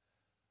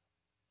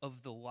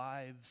of the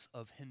lives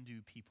of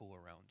Hindu people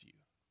around you?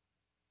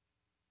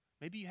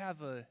 Maybe you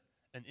have an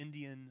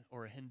Indian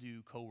or a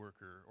Hindu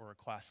coworker or a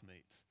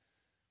classmate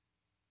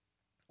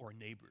or a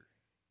neighbor.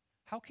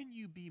 How can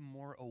you be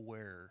more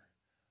aware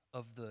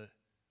of the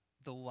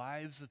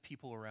lives of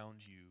people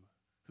around you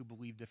who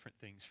believe different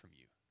things from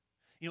you?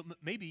 You know,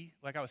 maybe,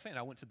 like I was saying,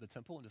 I went to the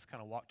temple and just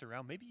kind of walked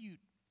around. Maybe you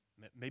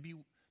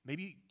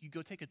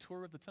go take a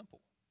tour of the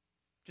temple.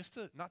 Just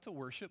to, not to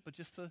worship, but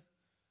just to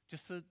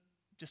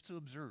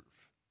observe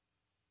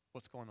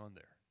what's going on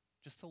there,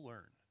 just to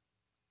learn.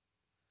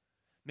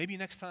 Maybe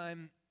next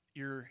time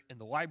you're in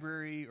the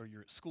library or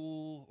you're at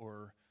school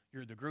or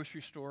you're at the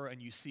grocery store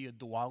and you see a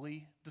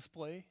Diwali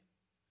display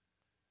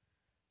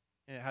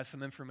and it has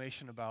some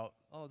information about,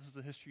 oh, this is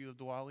the history of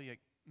Diwali.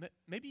 Like,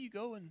 maybe you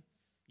go and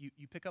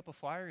you pick up a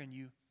flyer and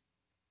you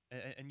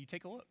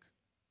take a look.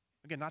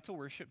 Again, not to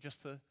worship,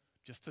 just to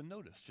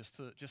notice, just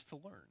to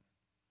learn.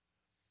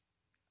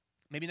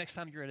 Maybe next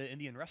time you're at an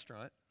Indian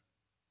restaurant,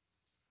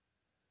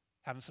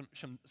 having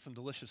some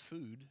delicious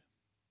food,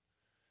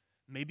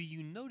 maybe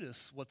you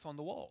notice what's on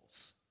the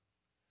walls.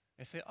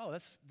 And say, oh,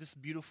 that's this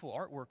beautiful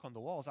artwork on the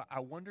walls.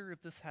 I wonder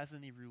if this has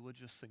any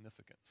religious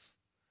significance.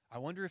 I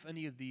wonder if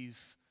any of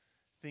these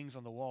things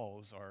on the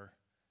walls are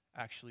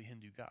actually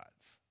Hindu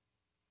gods.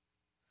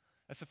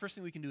 That's the first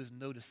thing we can do is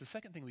notice. The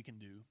second thing we can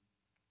do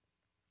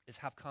is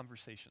have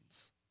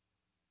conversations.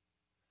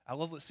 I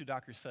love what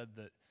Sudhakar said,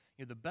 that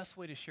the best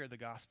way to share the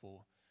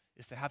gospel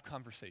is to have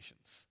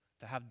conversations,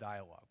 to have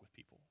dialogue with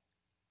people.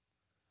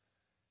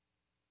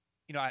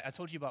 I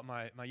told you about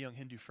my young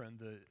Hindu friend,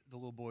 the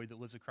little boy that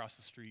lives across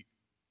the street.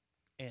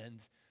 And,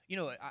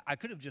 I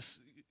could have just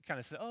kind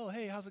of said, oh,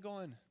 hey, how's it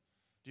going? Do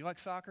you like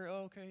soccer?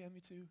 Oh, okay, yeah, me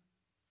too.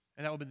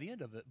 And that would have been the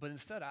end of it. But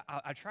instead,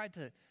 I tried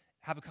to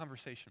have a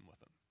conversation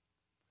with him.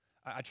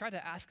 I tried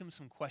to ask him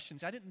some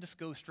questions. I didn't just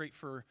go straight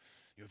for,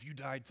 if you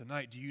died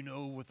tonight, do you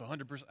know with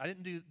 100%? I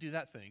didn't do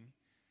that thing.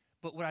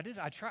 But what I did,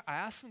 I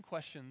asked some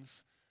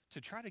questions to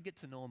try to get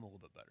to know him a little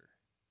bit better,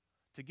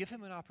 to give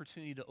him an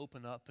opportunity to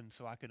open up and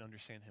so I could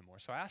understand him more.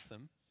 So I asked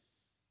him,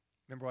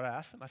 remember what I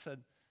asked him? I said,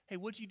 hey,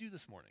 what did you do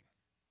this morning?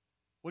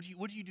 What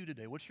did you do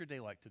today? What's your day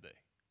like today?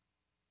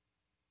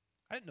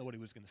 I didn't know what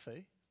he was going to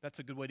say. That's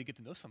a good way to get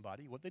to know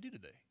somebody, what they do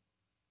today.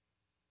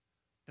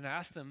 Then I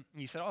asked him,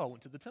 and he said, oh, I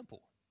went to the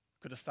temple.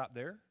 Could have stopped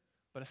there.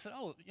 But I said,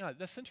 oh,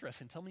 that's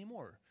interesting. Tell me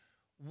more.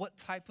 What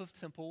type of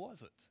temple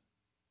was it?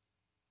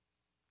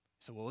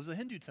 So, well, it was a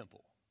Hindu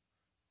temple.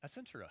 That's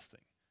interesting.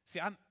 See,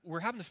 we're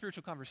having a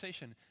spiritual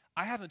conversation.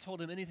 I haven't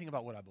told him anything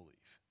about what I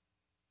believe.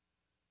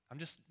 I'm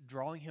just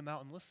drawing him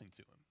out and listening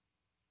to him.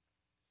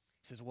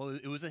 He says, well,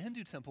 it was a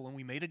Hindu temple and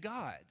we made a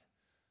god.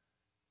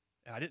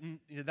 And I didn't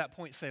at that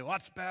point say, well,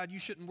 that's bad. You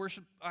shouldn't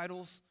worship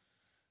idols.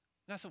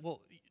 And I said,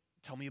 well,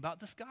 tell me about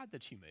this God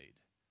that you made.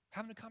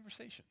 Having a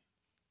conversation.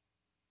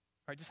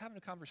 All right, just having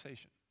a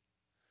conversation.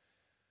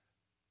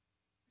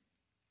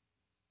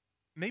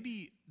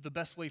 Maybe the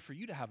best way for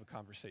you to have a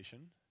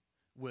conversation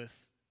with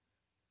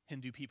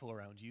Hindu people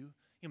around you,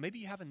 maybe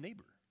you have a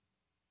neighbor.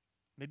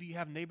 Maybe you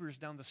have neighbors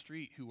down the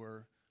street who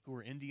are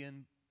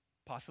Indian,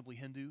 possibly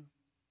Hindu.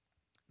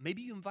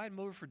 Maybe you invite them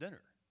over for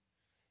dinner.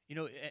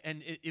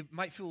 And it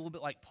might feel a little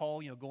bit like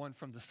Paul, going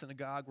from the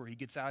synagogue where he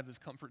gets out of his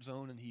comfort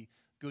zone and he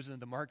goes into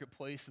the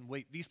marketplace and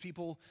wait, these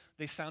people,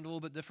 they sound a little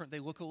bit different, they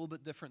look a little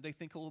bit different, they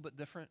think a little bit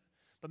different.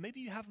 But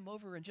maybe you have them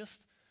over and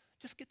just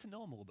get to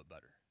know them a little bit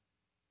better.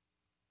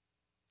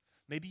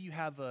 Maybe you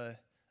have an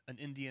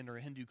Indian or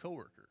a Hindu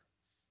coworker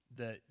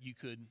that you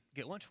could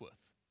get lunch with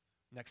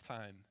next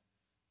time,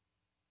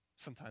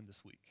 sometime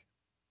this week.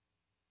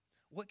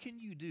 What can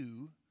you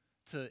do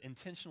to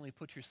intentionally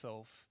put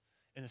yourself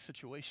in a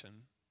situation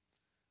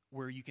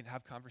where you can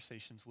have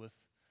conversations with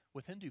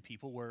Hindu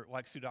people where,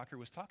 like Sudhakar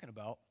was talking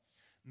about,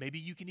 maybe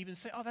you can even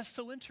say, oh, that's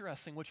so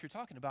interesting what you're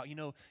talking about.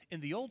 In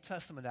the Old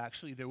Testament,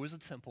 actually, there was a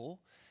temple,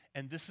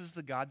 and this is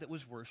the God that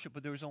was worshipped,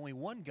 but there was only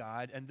one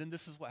God, and then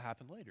this is what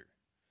happened later.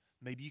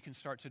 Maybe you can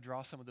start to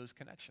draw some of those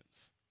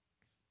connections.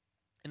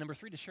 And number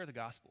 3, to share the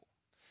gospel.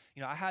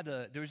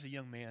 There was a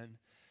young man.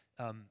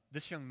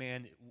 This young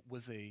man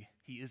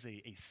he is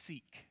a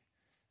Sikh,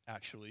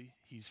 actually.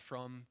 He's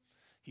from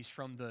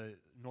the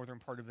northern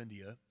part of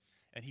India,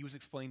 And he was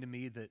explaining to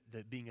me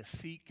that being a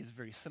Sikh is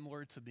very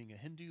similar to being a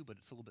Hindu, but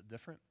it's a little bit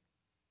different.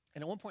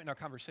 And at one point in our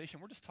conversation,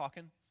 we're just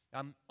talking.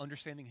 I'm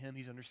understanding him,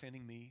 he's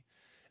understanding me.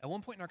 At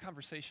one point in our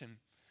conversation,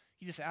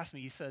 he just asked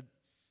me, he said,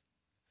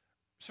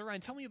 "So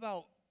Ryan, tell me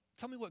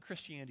what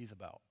Christianity is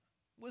about.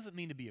 What does it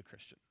mean to be a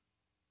Christian?"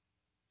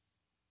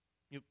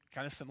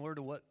 Kind of similar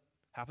to what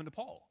happened to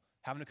Paul.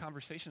 Having a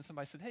conversation,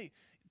 somebody said, "Hey,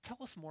 tell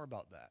us more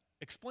about that.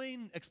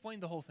 Explain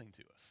the whole thing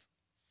to us."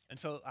 And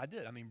so I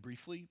did.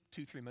 Briefly,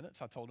 2-3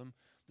 minutes, I told him,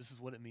 this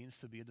is what it means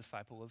to be a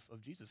disciple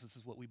of Jesus. This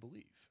is what we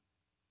believe.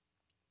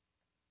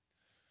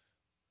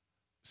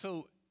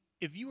 So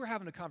if you were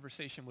having a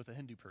conversation with a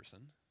Hindu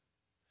person,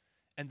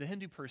 and the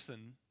Hindu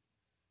person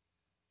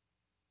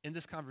in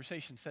this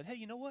conversation said, "Hey,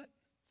 you know what?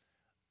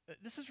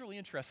 This is really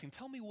interesting.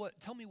 Tell me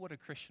what a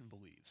Christian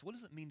believes. What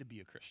does it mean to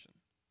be a Christian?"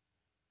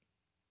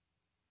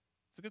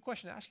 It's a good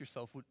question to ask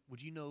yourself.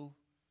 Would you know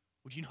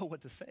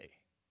what to say?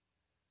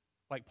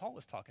 Like Paul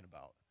was talking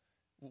about.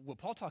 What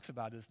Paul talks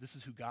about is this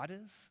is who God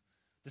is.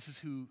 This is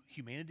who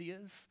humanity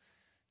is.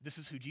 This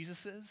is who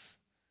Jesus is.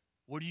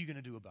 What are you going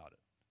to do about it?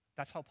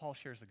 That's how Paul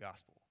shares the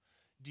gospel.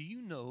 Do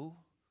you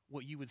know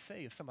what you would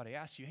say if somebody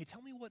asked you, "Hey,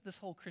 tell me what this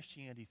whole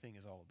Christianity thing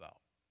is all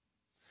about"?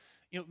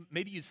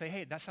 Maybe you'd say,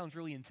 "Hey, that sounds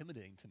really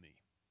intimidating to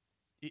me."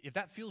 If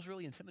that feels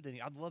really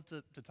intimidating, I'd love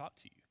to talk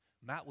to you.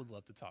 Matt would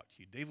love to talk to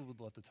you. David would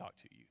love to talk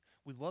to you.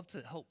 We'd love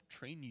to help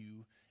train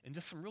you in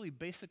just some really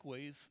basic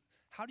ways.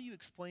 How do you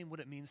explain what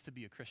it means to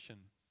be a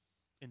Christian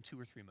in 2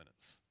 or 3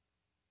 minutes?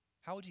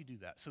 How would you do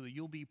that so that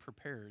you'll be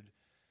prepared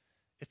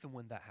if and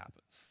when that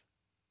happens?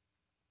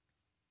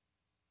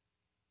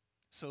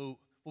 So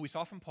what we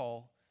saw from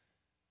Paul,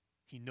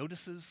 he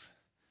notices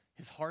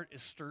his heart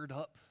is stirred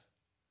up.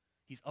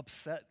 He's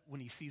upset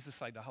when he sees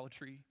this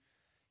idolatry.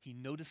 He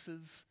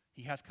notices,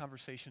 he has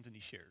conversations, and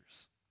he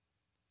shares.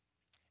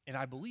 And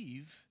I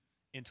believe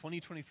in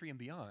 2023 and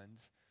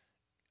beyond,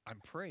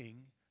 I'm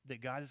praying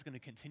that God is going to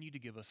continue to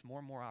give us more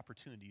and more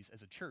opportunities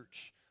as a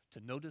church to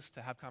notice,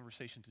 to have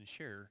conversations, and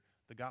share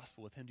the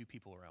gospel with Hindu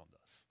people around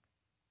us.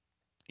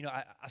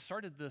 I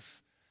started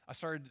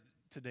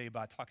today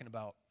by talking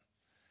about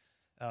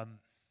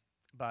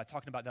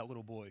that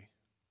little boy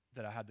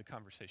that I had the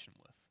conversation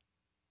with.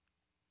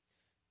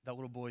 That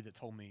little boy that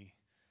told me,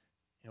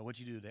 "What'd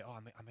you do today?" "Oh,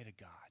 I made a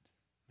god.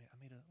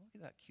 Look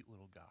at that cute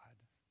little god.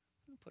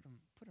 Put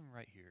him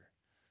right here.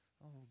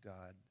 Oh,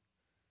 God."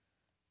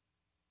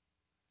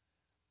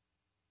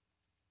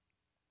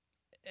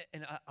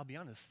 And I'll be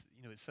honest,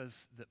 it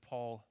says that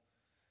Paul,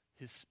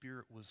 his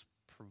spirit was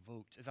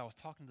provoked. As I was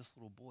talking to this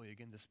little boy,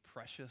 again, this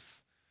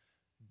precious,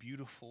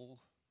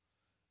 beautiful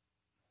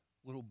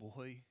little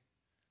boy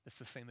that's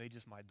the same age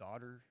as my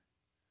daughter,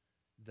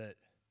 that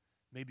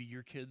maybe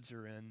your kids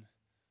are in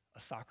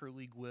a soccer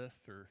league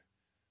with or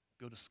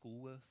go to school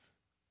with.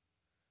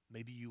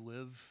 Maybe you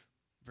live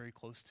very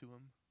close to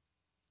him.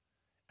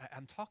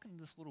 I'm talking to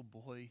this little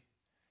boy,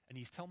 and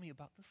he's telling me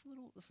about this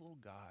little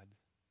God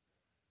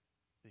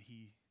that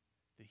he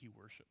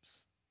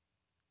worships.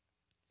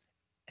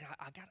 And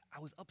I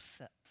was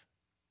upset.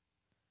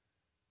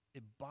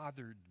 It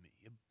bothered me.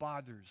 It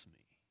bothers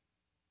me.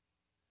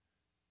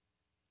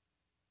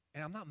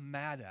 And I'm not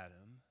mad at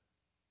him.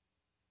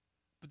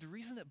 But the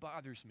reason it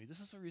bothers me, this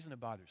is the reason it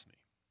bothers me.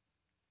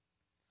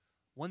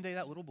 One day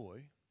that little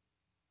boy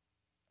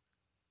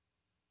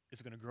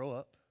is going to grow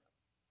up,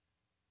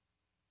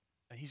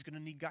 and he's going to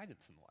need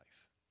guidance in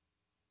life.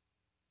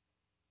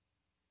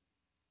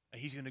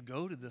 And he's going to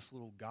go to this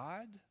little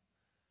God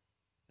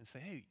and say,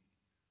 "Hey,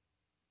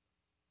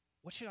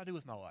 what should I do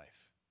with my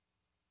life?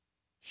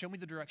 Show me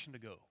the direction to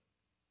go."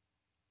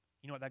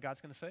 You know what that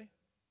God's going to say?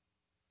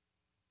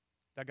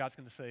 That God's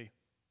going to say,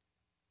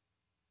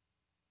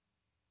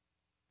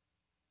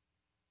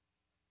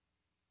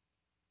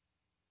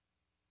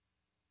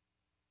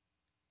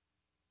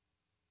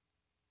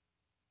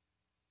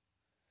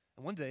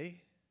 and one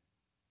day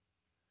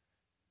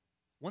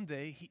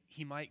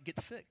he might get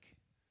sick.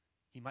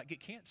 He might get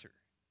cancer.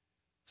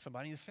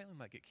 Somebody in his family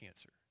might get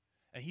cancer.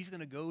 And he's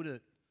going to go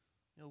to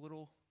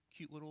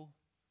cute little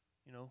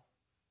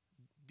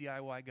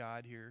DIY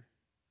God here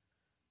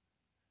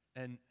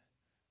and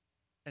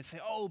say,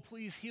 "Oh,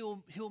 please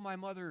heal my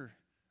mother,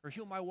 or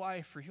heal my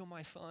wife, or heal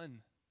my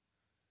son."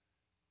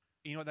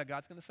 You know what that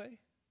God's going to say?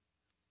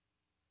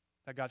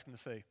 That God's going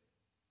to say,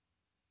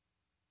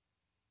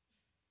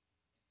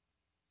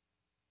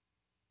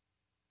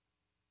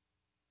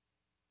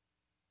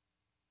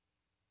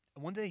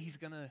 and one day he's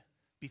going to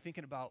be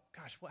thinking about,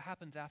 "Gosh, what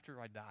happens after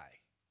I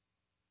die?"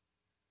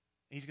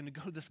 And he's going to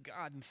go to this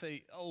God and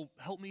say, "Oh,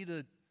 help me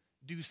to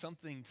do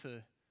something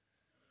to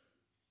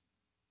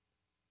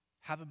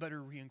have a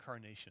better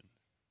reincarnation.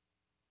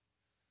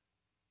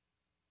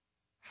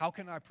 How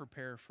can I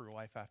prepare for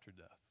life after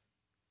death?"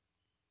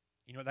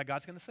 You know what that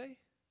God's going to say?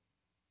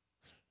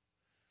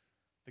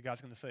 The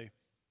God's going to say,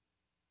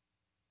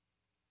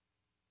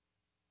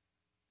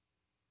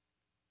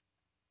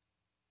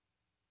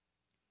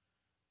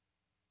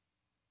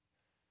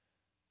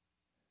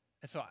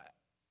 and so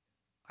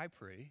I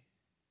pray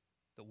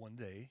that one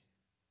day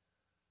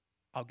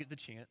I'll get the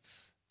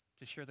chance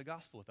to share the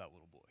gospel with that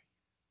little boy.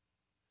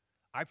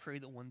 I pray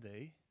that one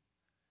day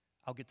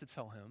I'll get to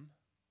tell him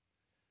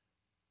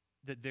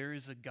that there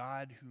is a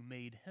God who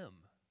made him,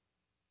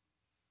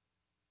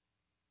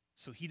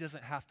 so he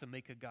doesn't have to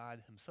make a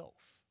God himself.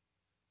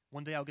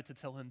 One day I'll get to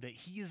tell him that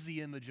he is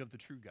the image of the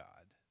true God,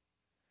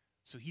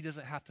 so he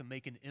doesn't have to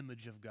make an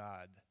image of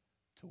God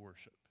to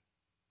worship.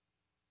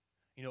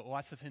 You know,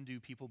 lots of Hindu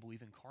people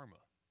believe in karma.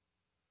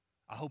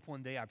 I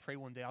pray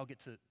one day I'll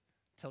get to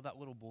tell that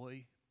little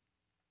boy,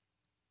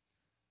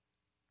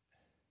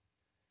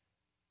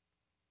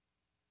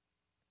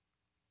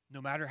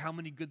 no matter how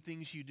many good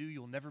things you do,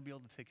 you'll never be able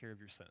to take care of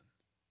your sin.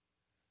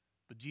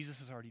 But Jesus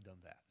has already done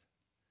that.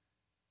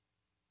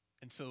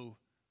 And so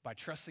by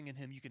trusting in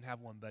him, you can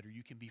have one better.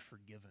 You can be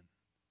forgiven.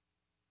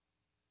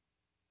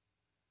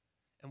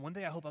 And one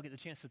day I hope I'll get the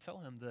chance to tell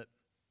him that,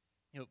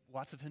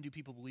 lots of Hindu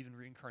people believe in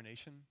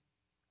reincarnation,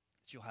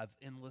 that you'll have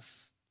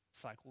endless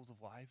cycles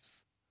of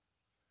lives.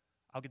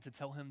 I'll get to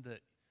tell him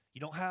that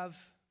you don't have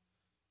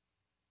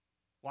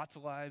lots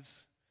of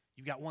lives,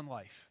 you've got one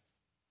life.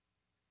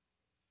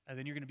 And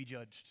then you're going to be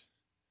judged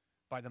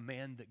by the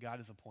man that God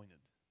has appointed.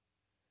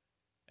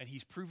 And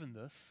he's proven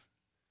this.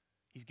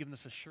 He's given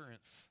us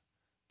assurance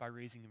by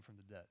raising him from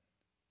the dead.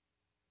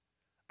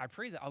 I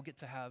pray that I'll get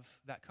to have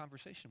that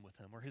conversation with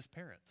him or his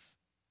parents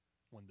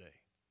one day.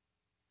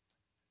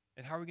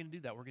 And how are we going to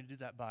do that? We're going to do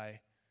that by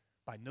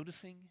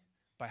noticing,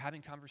 by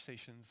having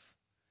conversations,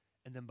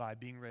 and then by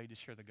being ready to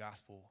share the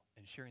gospel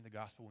and sharing the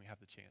gospel when we have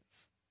the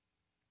chance.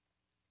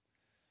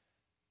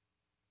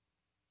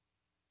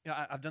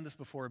 I've done this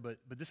before, but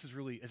this is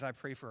really, as I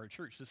pray for our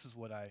church, this is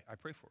what I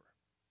pray for.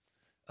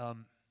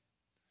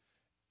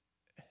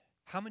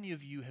 How many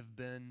of you have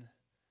been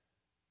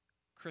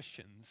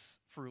Christians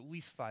for at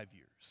least 5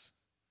 years?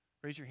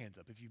 Raise your hands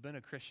up if you've been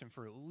a Christian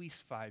for at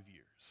least 5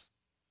 years.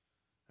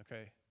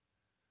 Okay?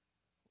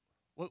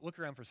 Look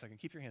around for a second.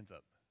 Keep your hands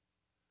up.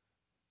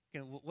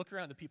 Again, look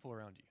around at the people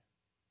around you.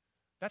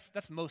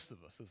 That's most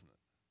of us, isn't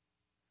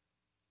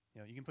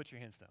it? You can put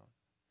your hands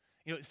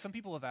down. Some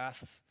people have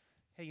asked,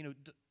 hey, do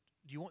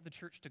you want the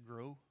church to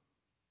grow?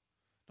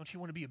 Don't you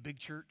want to be a big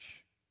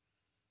church?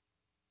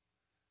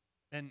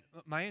 And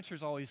my answer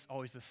is always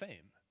the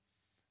same.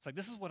 It's like,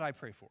 this is what I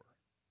pray for.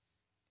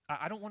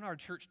 I don't want our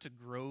church to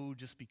grow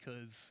just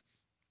because,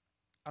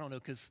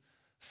 because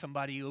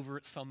somebody over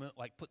at Summit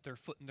put their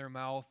foot in their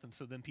mouth, and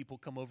so then people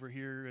come over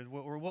here.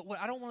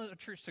 I don't want a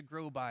church to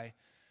grow by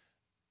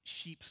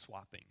sheep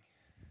swapping,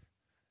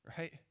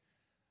 right?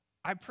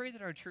 I pray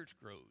that our church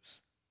grows,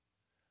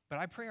 but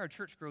I pray our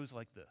church grows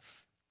like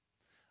this.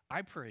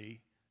 I pray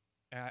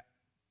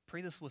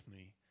this with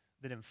me,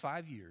 that in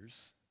 5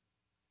 years,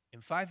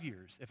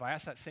 if I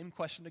ask that same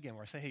question again,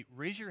 where I say, hey,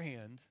 raise your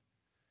hand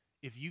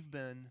if you've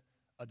been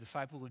a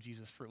disciple of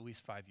Jesus for at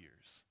least 5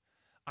 years,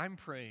 I'm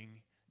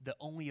praying that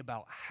only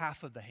about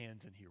half of the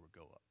hands in here would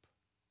go up.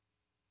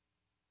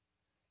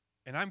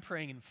 And I'm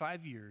praying in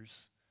 5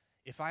 years,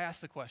 if I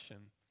ask the question,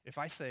 if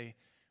I say,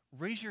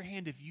 raise your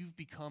hand if you've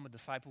become a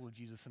disciple of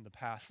Jesus in the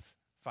past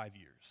 5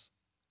 years,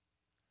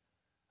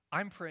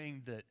 I'm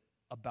praying that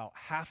about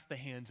half the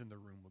hands in the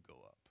room would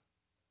go up.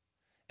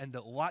 And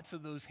that lots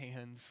of those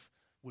hands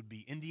would be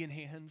Indian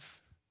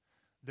hands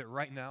that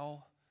right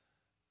now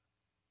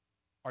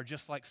are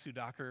just like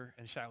Sudhakar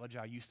and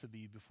Shailaja used to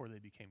be before they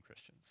became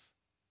Christians.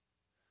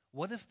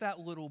 What if that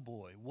little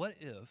boy, what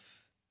if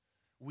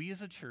we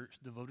as a church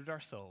devoted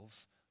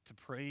ourselves to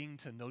praying,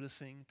 to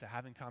noticing, to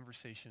having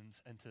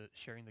conversations, and to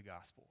sharing the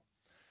gospel?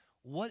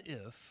 What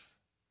if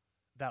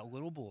that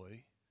little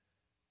boy,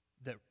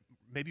 that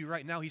maybe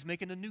right now he's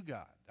making a new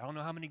God, I don't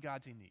know how many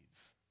gods he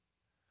needs.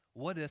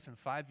 What if in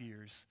 5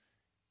 years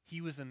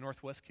he was in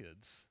Northwest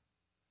Kids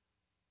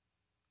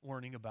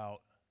learning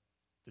about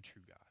the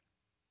true God?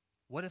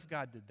 What if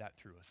God did that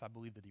through us? I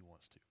believe that he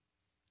wants to.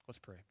 Let's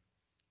pray.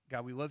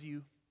 God, we love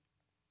you,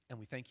 and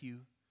we thank you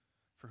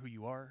for who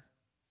you are.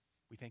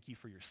 We thank you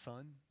for your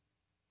son.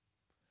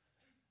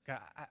 God,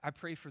 I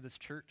pray for this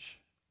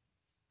church.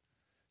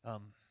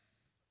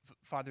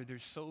 Father,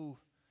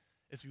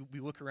 as we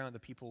look around the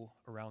people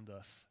around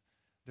us,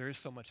 there is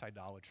so much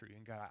idolatry.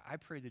 And God, I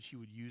pray that you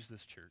would use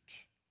this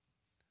church.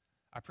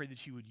 I pray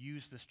that you would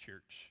use this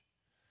church.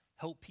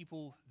 Help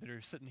people that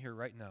are sitting here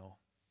right now.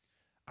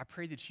 I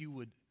pray that you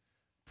would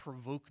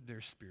provoke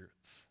their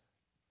spirits.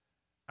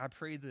 I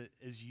pray that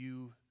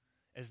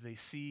as they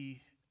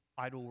see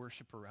idol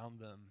worship around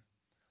them,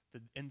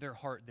 that in their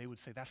heart they would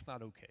say, that's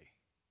not okay.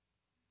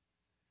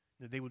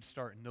 That they would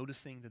start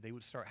noticing, that they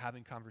would start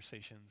having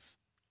conversations,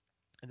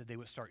 and that they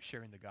would start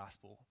sharing the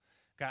gospel.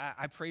 God,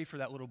 I pray for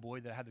that little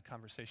boy that I had the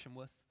conversation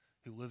with,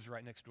 who lives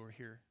right next door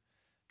here.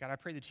 God, I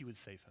pray that you would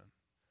save him.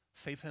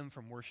 Save him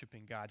from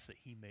worshiping gods that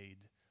he made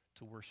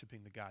to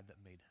worshiping the God that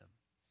made him.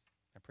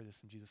 I pray this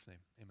in Jesus' name.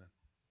 Amen.